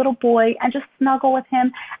enjoy this little boy and just snuggle with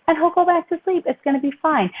him, and he'll go back to sleep. It's going to be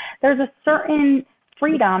fine. There's a certain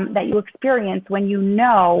freedom that you experience when you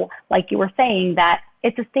know, like you were saying, that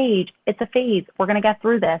it's a stage, it's a phase. We're going to get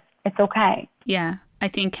through this. It's okay. Yeah. I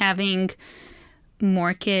think having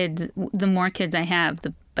more kids, the more kids I have,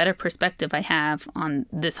 the better perspective I have on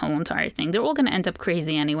this whole entire thing. They're all going to end up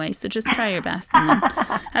crazy anyway, so just try your best. And then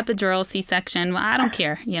epidural, C-section, well, I don't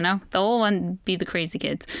care, they'll all be the crazy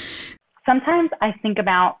kids. Sometimes I think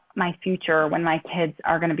about my future when my kids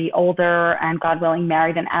are going to be older and, God willing,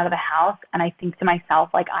 married and out of the house, and I think to myself,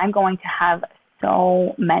 like, I'm going to have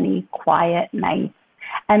so many quiet nights.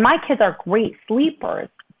 And my kids are great sleepers,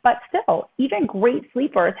 but still, even great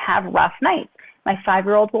sleepers have rough nights. My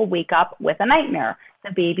 5-year-old will wake up with a nightmare. The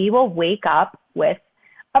baby will wake up with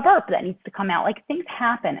a burp that needs to come out. Like, things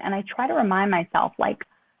happen. And I try to remind myself, like,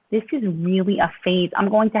 this is really a phase. I'm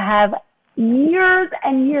going to have years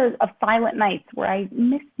and years of silent nights where I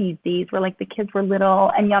miss these days where, like, the kids were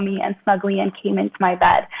little and yummy and snuggly and came into my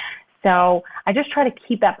bed. So I just try to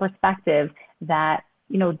keep that perspective that,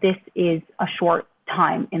 this is a short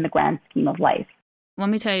time in the grand scheme of life. Let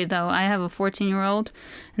me tell you, though, I have a 14-year-old,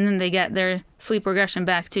 and then they get their sleep regression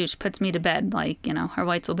back, too. She puts me to bed, her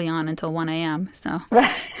lights will be on until 1 a.m., so.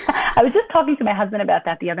 Right. I was just talking to my husband about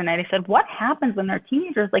that the other night. I said, what happens when they're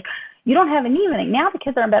teenagers? You don't have an evening. Now the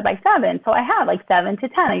kids are in bed by 7, so I have 7 to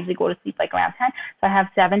 10. I usually go to sleep around 10, so I have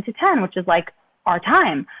 7 to 10, which is our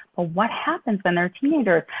time. But what happens when they're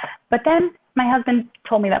teenagers? But then my husband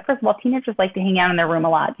told me that, first of all, teenagers like to hang out in their room a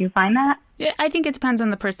lot. Do you find that? Yeah, I think it depends on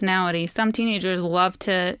the personality. Some teenagers love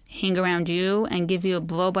to hang around you and give you a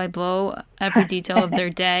blow-by-blow every detail of their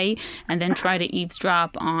day and then try to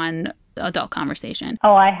eavesdrop on adult conversation.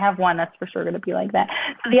 Oh, I have one that's for sure going to be like that.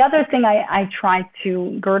 So the other thing I try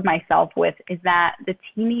to gird myself with is that the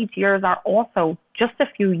teenage years are also just a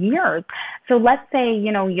few years. So let's say,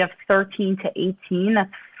 you have 13 to 18,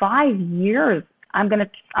 that's 5 years. I'm going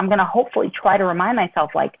to hopefully try to remind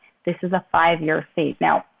myself, this is a 5-year phase.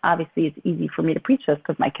 Now, obviously, it's easy for me to preach this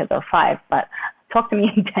because my kids are 5, but talk to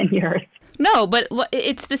me in 10 years. No, but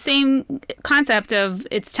it's the same concept of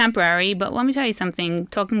it's temporary. But let me tell you something,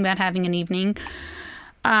 talking about having an evening,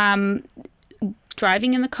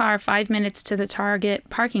 driving in the car 5 minutes to the Target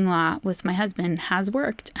parking lot with my husband has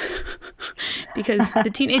worked because the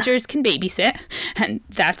teenagers can babysit, and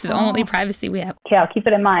that's the only privacy we have. Okay, I'll keep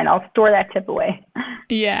it in mind. I'll store that tip away.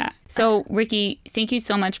 Yeah. So, Riki, thank you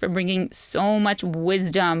so much for bringing so much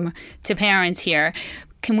wisdom to parents here.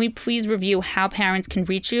 Can we please review how parents can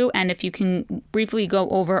reach you, and if you can briefly go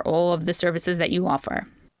over all of the services that you offer?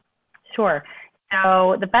 Sure.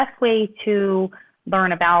 So the best way to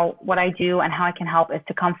learn about what I do and how I can help is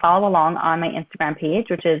to come follow along on my Instagram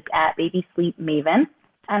page, which is at Baby Sleep Maven.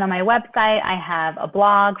 And on my website, I have a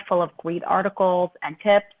blog full of great articles and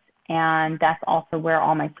tips, and that's also where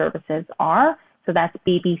all my services are. So that's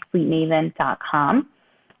babysleepmaven.com.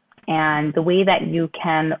 And the way that you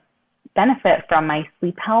can benefit from my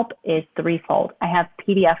sleep help is threefold. I have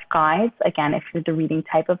PDF guides, again, if you're the reading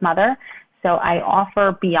type of mother. So I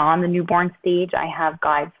offer beyond the newborn stage. I have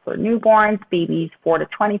guides for newborns, babies 4 to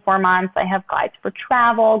 24 months. I have guides for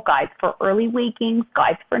travel, guides for early wakings,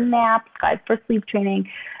 guides for naps, guides for sleep training.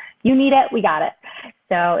 You need it, we got it.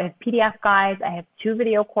 So I have PDF guides. I have 2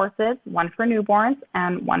 video courses, one for newborns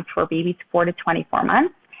and one for babies 4 to 24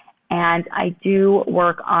 months. And I do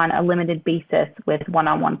work on a limited basis with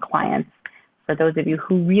one-on-one clients for those of you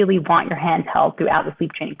who really want your hand held throughout the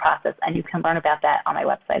sleep training process. And you can learn about that on my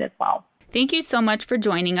website as well. Thank you so much for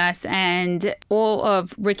joining us, and all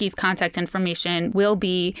of Riki's contact information will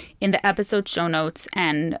be in the episode show notes.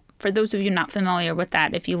 And for those of you not familiar with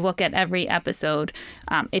that, if you look at every episode,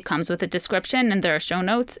 it comes with a description and there are show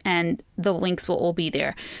notes, and the links will all be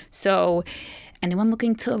there. So anyone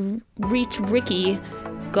looking to reach Riki,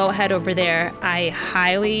 go ahead over there. I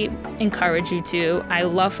highly encourage you to. I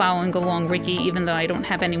love following along Riki, even though I don't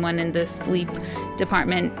have anyone in the sleep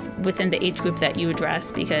department within the age group that you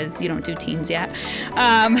address because you don't do teens yet.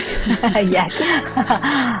 Yes.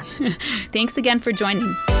 Thanks again for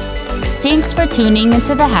joining. Thanks for tuning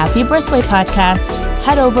into the Happy Birthway podcast.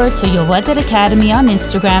 Head over to Yoledet Academy on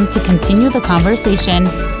Instagram to continue the conversation.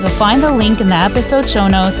 You'll find the link in the episode show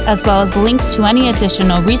notes, as well as links to any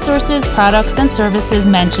additional resources, products, and services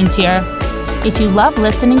mentioned here. If you love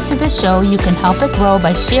listening to this show, you can help it grow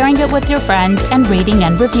by sharing it with your friends and rating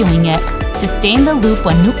and reviewing it. To stay in the loop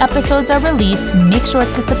when new episodes are released, make sure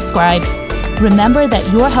to subscribe. Remember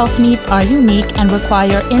that your health needs are unique and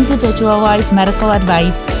require individualized medical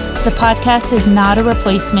advice. The podcast is not a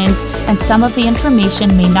replacement, and some of the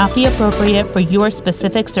information may not be appropriate for your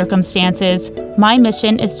specific circumstances. My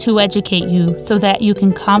mission is to educate you so that you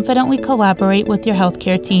can confidently collaborate with your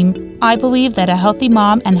healthcare team. I believe that a healthy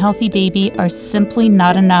mom and healthy baby are simply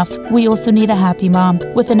not enough. We also need a happy mom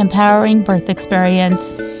with an empowering birth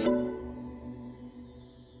experience.